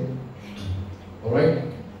Christian? Alright?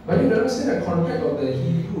 But you understand the context of the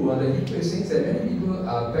Hebrew. The Hebrew is saying that many people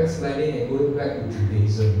are backsliding and going back to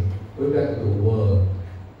Judaism, going back to the world.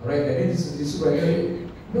 Alright? And then this is why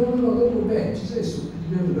no, don't go back. Jesus is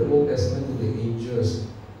superior to the Old Testament, to the angels,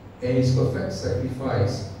 and His perfect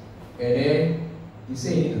sacrifice. And then He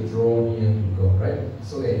said you need to draw near to God, right?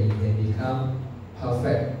 So that He can become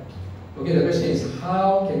perfect. Okay, the question is,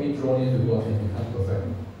 how can we draw near to God and become perfect?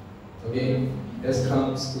 Okay, let's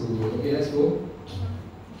go.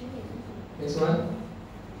 Next one.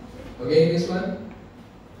 Okay, next one.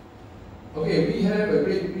 Okay, we have a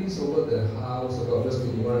great peace over the house of God. Verse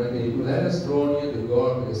 21. Okay, let us draw near to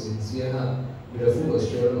God with a sincere heart, with a full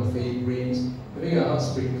assurance of faith brings, having our hearts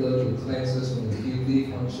sprinkled to cleanse us from the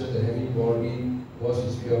guilty conscience and having body washed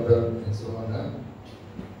with pure blood, and so on.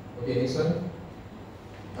 Okay, next one.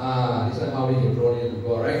 This one how we can draw near to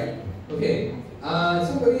God, right? Okay.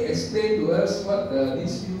 Somebody explain to us what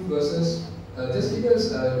these few verses. Just give us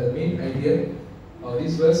the main idea of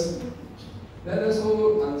this verse. Let us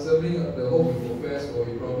hold unserving the hope we profess, or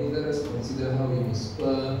we probably let us consider how we may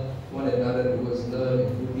spur one another towards love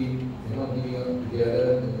and good deed, and not giving up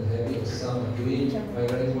together, and having a sum of doing by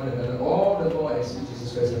encouraging one another, all the more as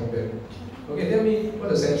Jesus Christ compared. Okay, tell me what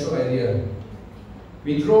the central idea.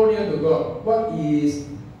 We draw near to God. What is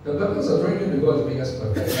the purpose of drawing near to God? To make us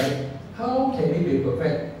perfect, right? How can we be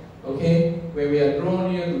perfect? Okay, when we are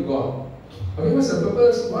drawn near to God. Okay, what's the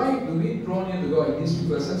purpose? Why do we draw near to God in these two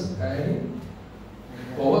verses?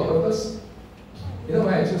 For what purpose? You know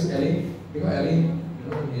why I choose Ellie? Because Ellie, you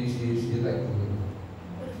know, she like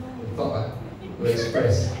to talk, to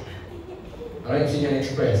express. Alright, she can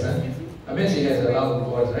express. I mean, she has a loud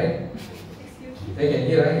voice, right? They can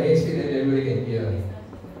hear, right? Can you speak and everybody can hear?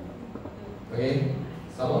 Okay?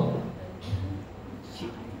 Someone?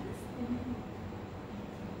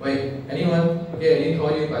 Wait, anyone? Okay, I didn't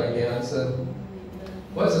call you, but you can answer.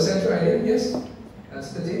 What's the central idea? Yes?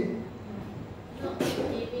 That's the thing. Not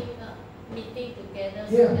giving up, meeting together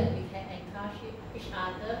Yeah. so that we can encourage each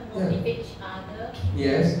other, motivate each other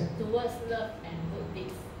Yes. towards love and good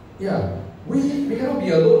deeds. Yeah. We cannot be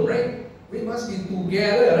alone, right? We must be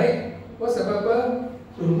together, right? What's the purpose?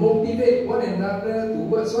 To motivate one another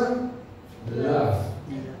towards what? Love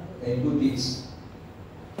and good deeds.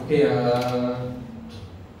 Okay,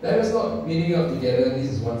 let us not meeting up together.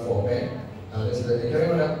 This is one format. Let's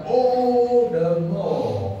carry on. All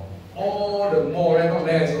the more, right? Not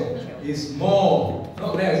less. No. It's more,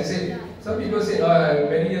 not less. You see, some people say, oh,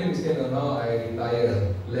 many years Christian, now I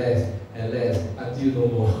retire. Less and less until no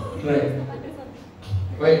more. Right?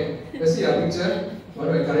 Wait, let's see our picture. I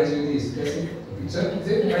want to encourage you this. Let's see the picture.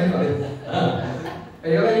 See, right on it.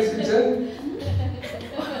 Hey, you like this picture?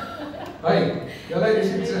 Hi, you like this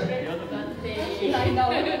picture?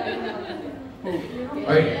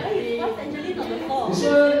 Right. This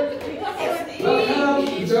one, welcome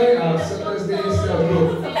to join our Thursday cell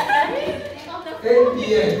group. 8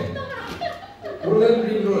 p.m. Woodland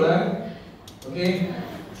Ring Road, okay?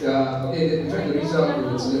 Okay, they try to reach out to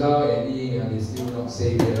Zihao and Ying, and they still not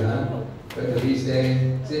safe yet, Try to reach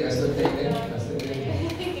them. Say, Esther take them. Esther take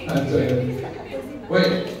them. I'm sorry.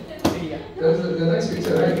 Wait. The nice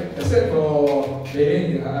picture, right? Except for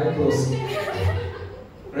Lane, the eye closed.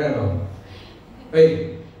 Right now.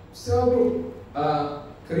 Wait. Cell group.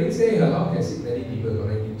 Karin say how can sit many people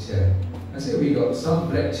connecting chair? I said we got some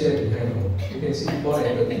black chair behind you. You can see more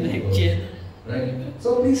than 30 people. Right?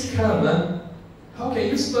 So please come, How can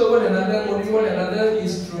you spur one another, motivate one another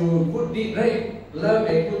is through good deed, right? Love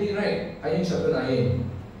and good deed, right? Iron sharpen iron.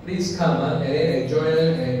 Please come, and then enjoy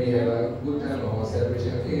it, and we have a good time of our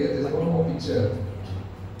celebration. Okay, there's one more picture.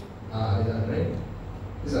 Is that right?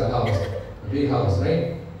 This is a house, a big house,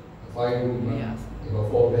 right? A 5-room,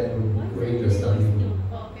 about 4 bedroom, going to a study room.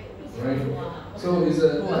 Right? So is this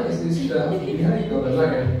the house behind the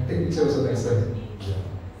light? Take pictures of nice side.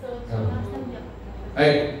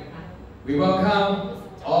 Hey. We welcome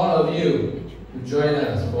all of you to join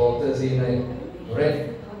us for Thursday night.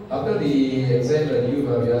 Alright? After the exam, we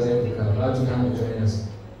ask them to come. Now to come to join us.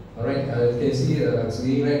 Alright? You can see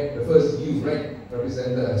Tsuyi, right? The first youth, right?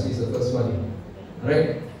 Representative. She's the first one.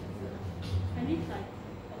 Alright?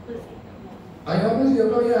 I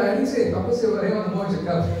didn't say opposite. Anyone more should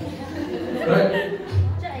come. Right?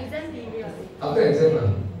 After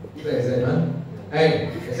exam, Hey,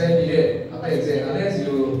 exam period. After exam, unless you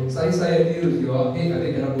study until your head, I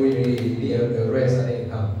think cannot go in already. You need a rest, I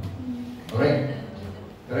think come. Alright?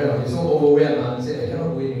 Correct? You're so overwhelmed, you say I cannot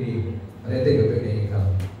go in already. And then take a break, then you come.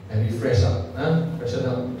 And be fresh up. Freshen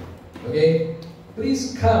up. Okay?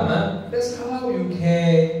 Please come. That's how you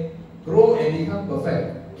can grow and become perfect.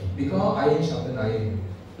 Because iron sharpen iron.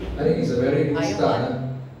 I think it's a very good start.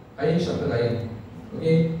 Iron sharpen iron.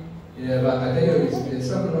 Okay? Yeah, but I tell you, it's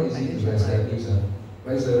not easy to establish.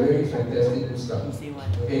 But it's a very fantastic good start.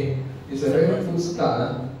 Okay? It's a very good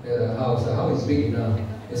start at the house. The house is big enough.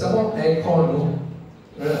 It's about aircon, no?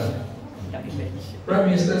 Prime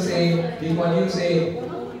Minister say, Lee Kuan Yew say,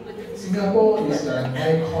 Singapore is an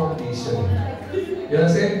aircon nation. You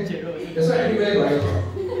understand? That's why everywhere got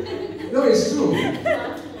aircon. No, it's true.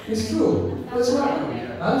 It's true. That's what?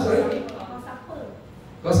 Sorry?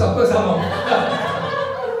 Got supper some more.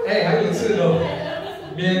 哎，还有吃的，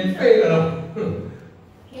免费的咯。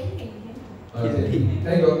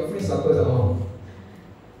哎，got free supper some more.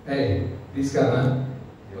 Hey, please come,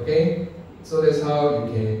 okay? So that's how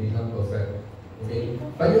you can become perfect. Okay?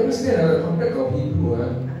 But you understand the context of Hebrew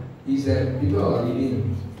is that people are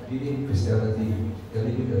living Christianity, they're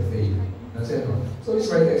living the faith. Understand? So this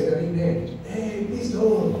writer is telling them, hey, please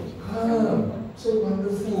don't come. So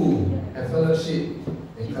wonderful. Have fellowship,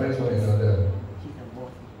 encourage one another.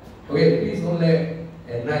 Okay, please don't let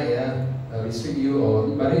at night restrict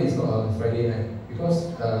you, but it is not on Friday night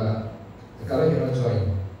because the color cannot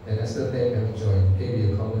join and Esther 10 cannot join. Okay,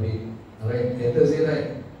 we accommodate. Alright, and Thursday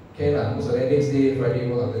night can most of the next day, Friday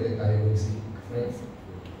work after that I will sleep. Right?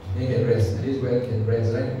 Then you can rest. At least where you can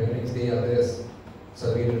rest, right? The next day after that,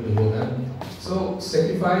 Saturday to work. So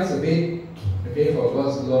sacrifice a bit, okay, for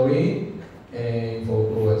God's glory and for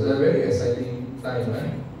growth. It's a very exciting time,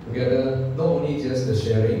 right? Together, not only just the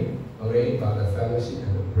sharing, okay, but the fellowship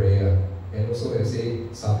and the prayer. and also they say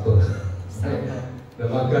supper. Right? The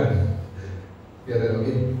makan. Yeah,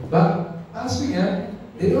 okay. But last week,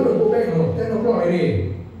 they don't want to go back, 10 o'clock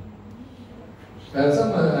already.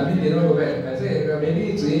 Some, they don't go back. I say,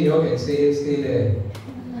 maybe today you all can stay there.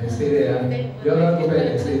 And stay there. You all don't go back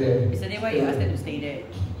and stay there. Is that why you asked them to stay there?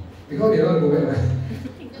 Because they don't go back.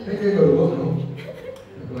 They go to work, no?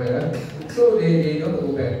 So they don't go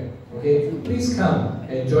back. Okay? Please come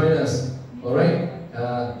and join us. Alright?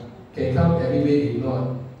 Can come every week, if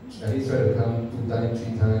not, at least try to come 2 times,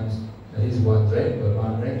 3 times, at least once, right? Per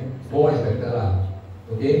month, right? More is better lah.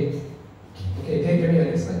 Okay? Okay, can you give me the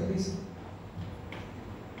next slide, please?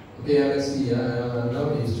 Okay, let's see.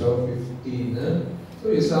 Now it's 12:15. So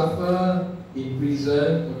you suffer in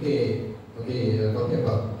prison. Okay, talking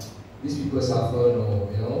about these people suffer,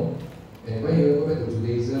 and when you go back to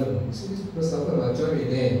Judaism, you see these people suffer, join with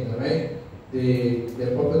them, alright?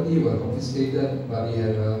 Their property were confiscated, but they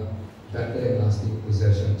have better and lasting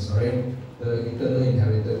possessions, alright? The eternal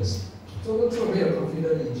inheritance. So don't throw away your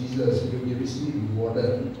confidence in Jesus, you'll be richly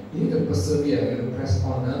rewarded. You need to persevere and to press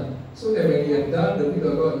on, so that when you have done the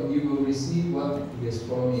will of God, you will receive what He has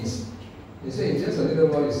promised. They say it's just a little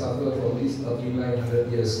while you suffer for these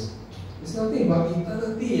 900 years. It's nothing but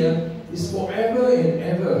eternity, it's forever and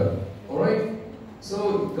ever. Alright?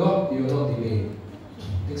 So God, you will not delay.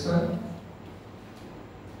 Next one.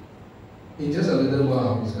 In just a little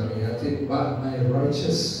while, He's coming. I say, but my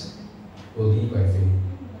righteous will live by faith.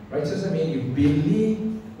 Righteous, I mean you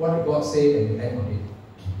believe what God said and you act on it.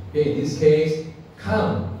 Okay, in this case,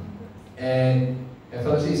 come and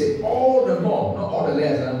fellowship. He said, all the more, not all the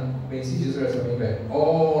less. When you see Jesus Christ coming back,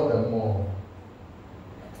 all the more.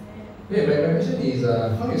 Okay, my question is,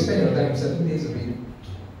 how do you spend your time 7 days a week?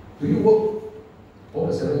 Do you work all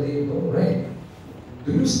the 7 days? No, right?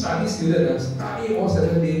 Do you study student? Study all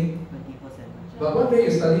 7 days? But one day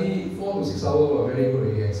you study 4 to 6 hours, very good,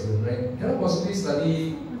 really excellent, right? Cannot possibly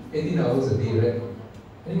study 18 hours a day, right?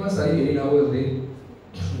 Anyone study 18 hours a day?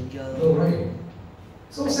 No, right?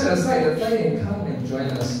 So set aside the time and come and join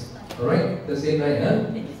us. Alright? The same night,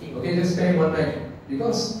 Okay, just spend one night.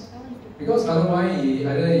 Because otherwise,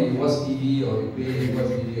 either you watch TV or you play, you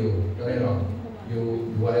watch video. Correct or not? You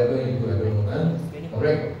whatever you do, I don't know.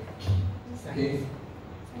 Alright? Okay.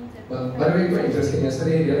 But by the way, quite interesting.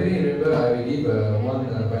 Yesterday, the other day, remember I gave one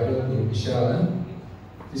Bible to Michelle.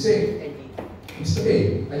 She said, Mr. A,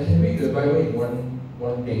 I can read the Bible in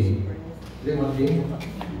one day. Is it one day?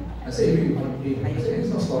 I said, read in one day. I said, it's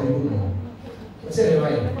not storybook, no. I said, never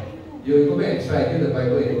mind. You go back and try, get the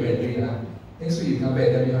Bible and go and read. Next week you come back,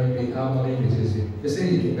 tell me how many pages you read. Yesterday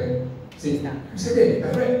you came back, say, Mr. A,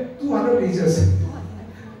 I read 200 pages.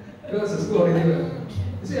 Because the school already read.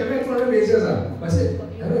 He said, I read 200 pages. I said,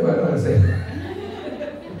 I don't understand.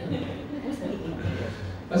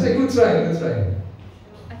 I said, good try.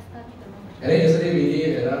 And then yesterday we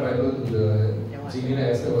gave another Bible to the Jimmy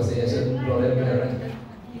Esther was saying, I said, brought them back,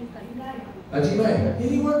 right? Jimmy, he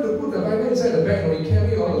didn't want to put the Bible inside the bag, no, he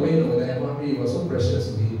carried it all the way to the MRP. It was so precious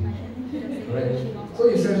to him. Right? So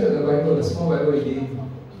he treasured the Bible, the small Bible he gave,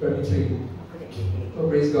 23. So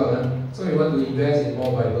praise God. So we want to invest in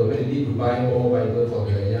more Bible. When they need to buy more Bible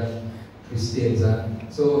for the young Christians.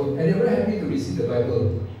 So, and they're very happy to receive the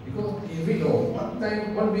Bible. Because you read,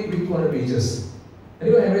 one week read 200 pages.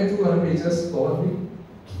 Anyone have read 200 pages for 1 week?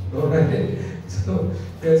 No, right? So,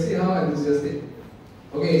 you can see how enthusiastic.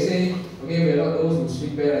 Okay, we are not those who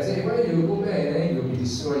speak bad. I say, why you go back and then you'll be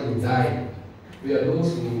destroyed, you'll die. We are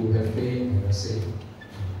those who have faith and are saved.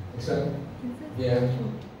 Next one? Yeah.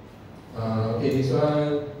 Okay, this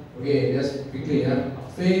one. Okay, just quickly.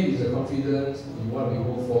 Faith is a confidence in what we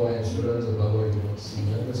hope for and assurance about what we don't see.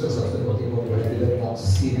 That's what substance of things what we have not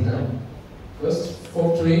seen. Verse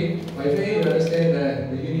 4:3. By faith, we understand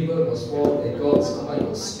that the universe was formed and God's command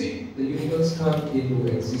was speak. The universe come into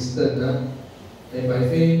existence. And by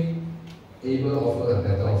faith, Abel offered a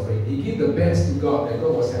better offering. He gave the best to God, and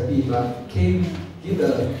God was happy, but Cain gave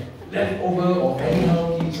the leftover or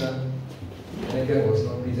anyhow gives. And then God was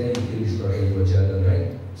not pleased, and he killed his brother, he was jealous,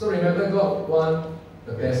 right? So remember, God wants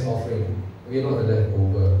the best offering. Okay, not the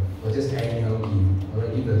leftover, or just anyhow give.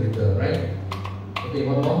 Alright, give the little, right? Okay,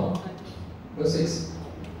 one more. Verse 6.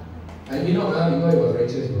 And Enoch, because he was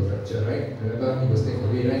righteous, he was raptured, right? Remember, he was taken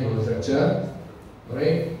away, right? He was raptured.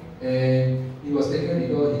 Alright? And he was taken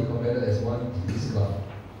because he commanded as one to please God.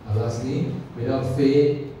 And lastly, without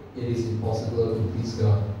faith, it is impossible to please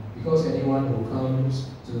God. Because anyone who comes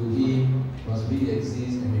to Him must really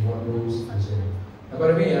exist and be one rules to Him. And by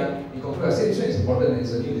the way, in conclusion, I say this one is important,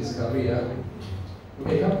 it's a new discovery.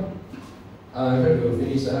 Okay, come. I'm going to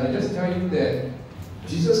finish. I just tell you that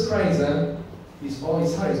Jesus Christ, his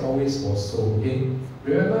heart is always for soul. Okay,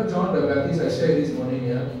 remember John the Baptist? I shared this morning.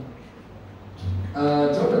 Yeah,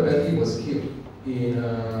 John the Baptist was killed in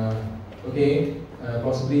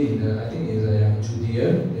possibly in I think in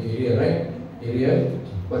Judea, the area, right? Area,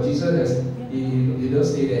 but Jesus he don't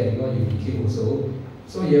stay there because he became also.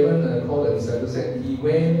 So he even called the disciples that he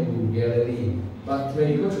went to Galilee. But when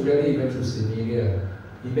he go to Galilee, he went to Samaria.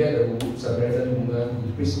 He met a Samaritan woman,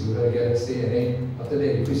 he preached to her, get her stay, and then after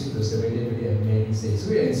that he preached to the Samaritan woman and many stay. So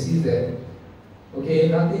we can see that, okay,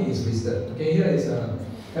 nothing is wasted. Okay, here is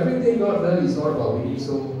everything God does is not about winning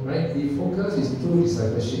soul, right? The focus is true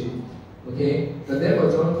discipleship. Okay, the death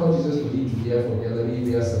of John called Jesus to leave Judea from Galilee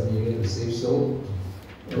via Samaria to save soul.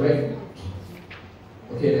 Alright?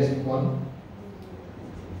 Okay, let's move on.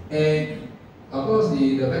 And of course,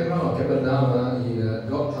 the background of Capernaum,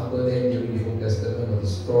 God humbled them during the Old Testament or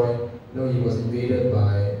destroyed. He was invaded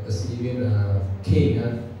by a Syrian king,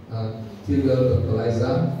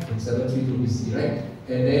 Tiglath-Pileser in 732 BC, right?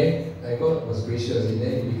 And then God was gracious, and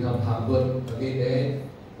then he became humbled. Okay, then,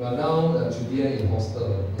 but now Judea is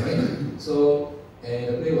hostile, right? So, and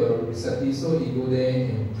the place was receptive, so he go there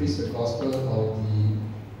and preach the gospel of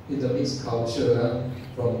the mixed culture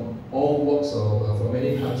from all walks of from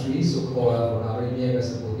many countries, so-called from Arabia,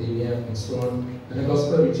 Mesopotamia, and so on. And the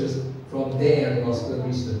gospel reaches from there, and the gospel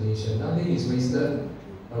reaches the nation. Nothing is wasted.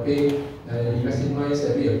 Okay, and he maximized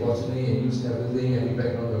every opportunity and used everything, every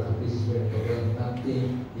background of the countries is very important.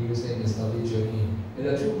 Nothing he used in his study journey. And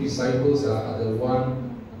the true disciples are the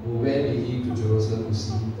one who went with him to Jerusalem to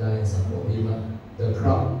see him die and support him. The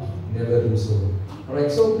crowd never do so.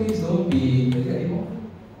 Alright, so please don't be anymore.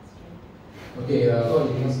 Okay,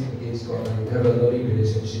 God is not against God, you have a loving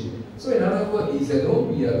relationship. So in other words, is that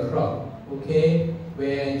don't be a crowd. Okay,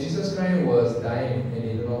 when Jesus Christ was dying and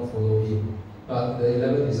they do not follow him, but the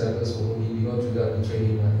 11 disciples followed him because Judas betrayed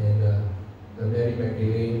him, and the Mary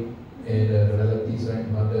Magdalene and the relatives, right,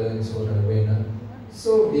 mother and so on went.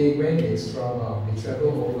 So they went extra mile. They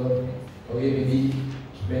traveled over, maybe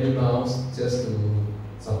many miles just to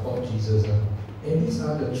support Jesus. And these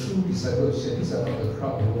are the true disciples. These are not the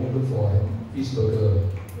crowd who only look for a fish burger.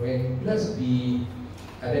 Okay? Let's be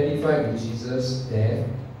identified with Jesus there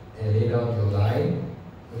and lay down your life.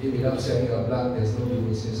 Okay, without shedding your blood, there's no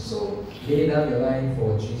witnesses. So lay down your life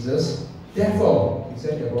for Jesus. Therefore,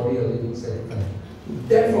 present your body a living sacrifice.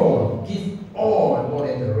 Therefore, give all and more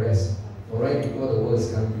than the rest. Alright, because the world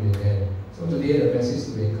is coming to an end. So today the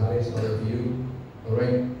message to encourage all of you.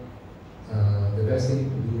 Alright, the best thing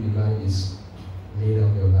to do in life is lay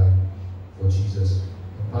down your life for Jesus.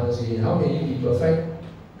 And partnership, how can you be perfect?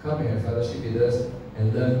 Come and have fellowship with us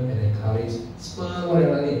and learn and encourage. Spur one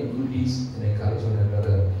another in good deeds and encourage one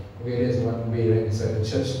another. Okay, that's one way, right? Inside the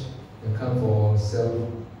church, you come for Ourself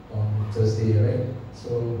on Thursday, right?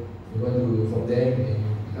 So we want to, from there, we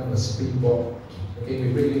can become a springboard. Okay,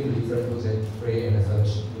 we bring into different groups and pray and a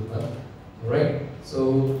fellowship group. Alright,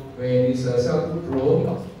 so when this self-group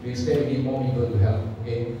grow, we expect we need more people to help.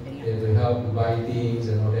 Okay, to help to buy things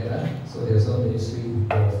and all that. So there's no ministry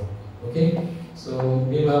involved. Okay, so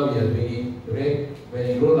meanwhile we are doing it. Okay, when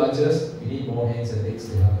it grow larger, we need more hands and legs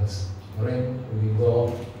to help us. Alright, we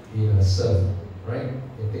involve in serve. Right,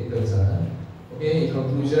 we take turns. Okay, in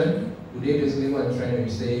conclusion, today basically what I'm trying to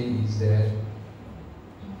say is that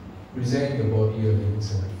present your body a living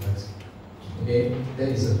sacrifice. Okay, that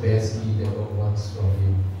is the best gift that God wants from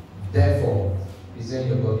you. Therefore, present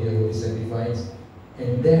your body a living sacrifice,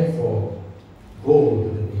 and therefore go to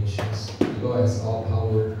the nations. God has all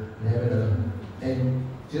power in heaven and earth. And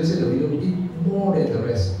Jesus said that we will give more than the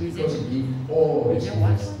rest because He gives all the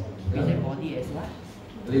things. Present body as what?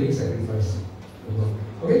 Living sacrifice.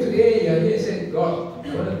 Okay, today he said, God,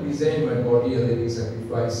 I want to present my body a living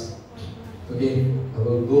sacrifice. Okay, I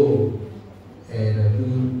will go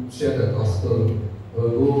and share the gospel. I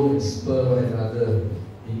will go and spur one another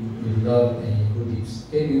in love and in good deeds.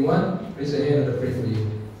 Okay, do you want? Raise your hand and I'll pray for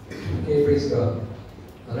you. Okay, praise God.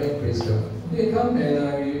 Alright, praise God. Okay, come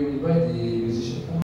and we invite the musician.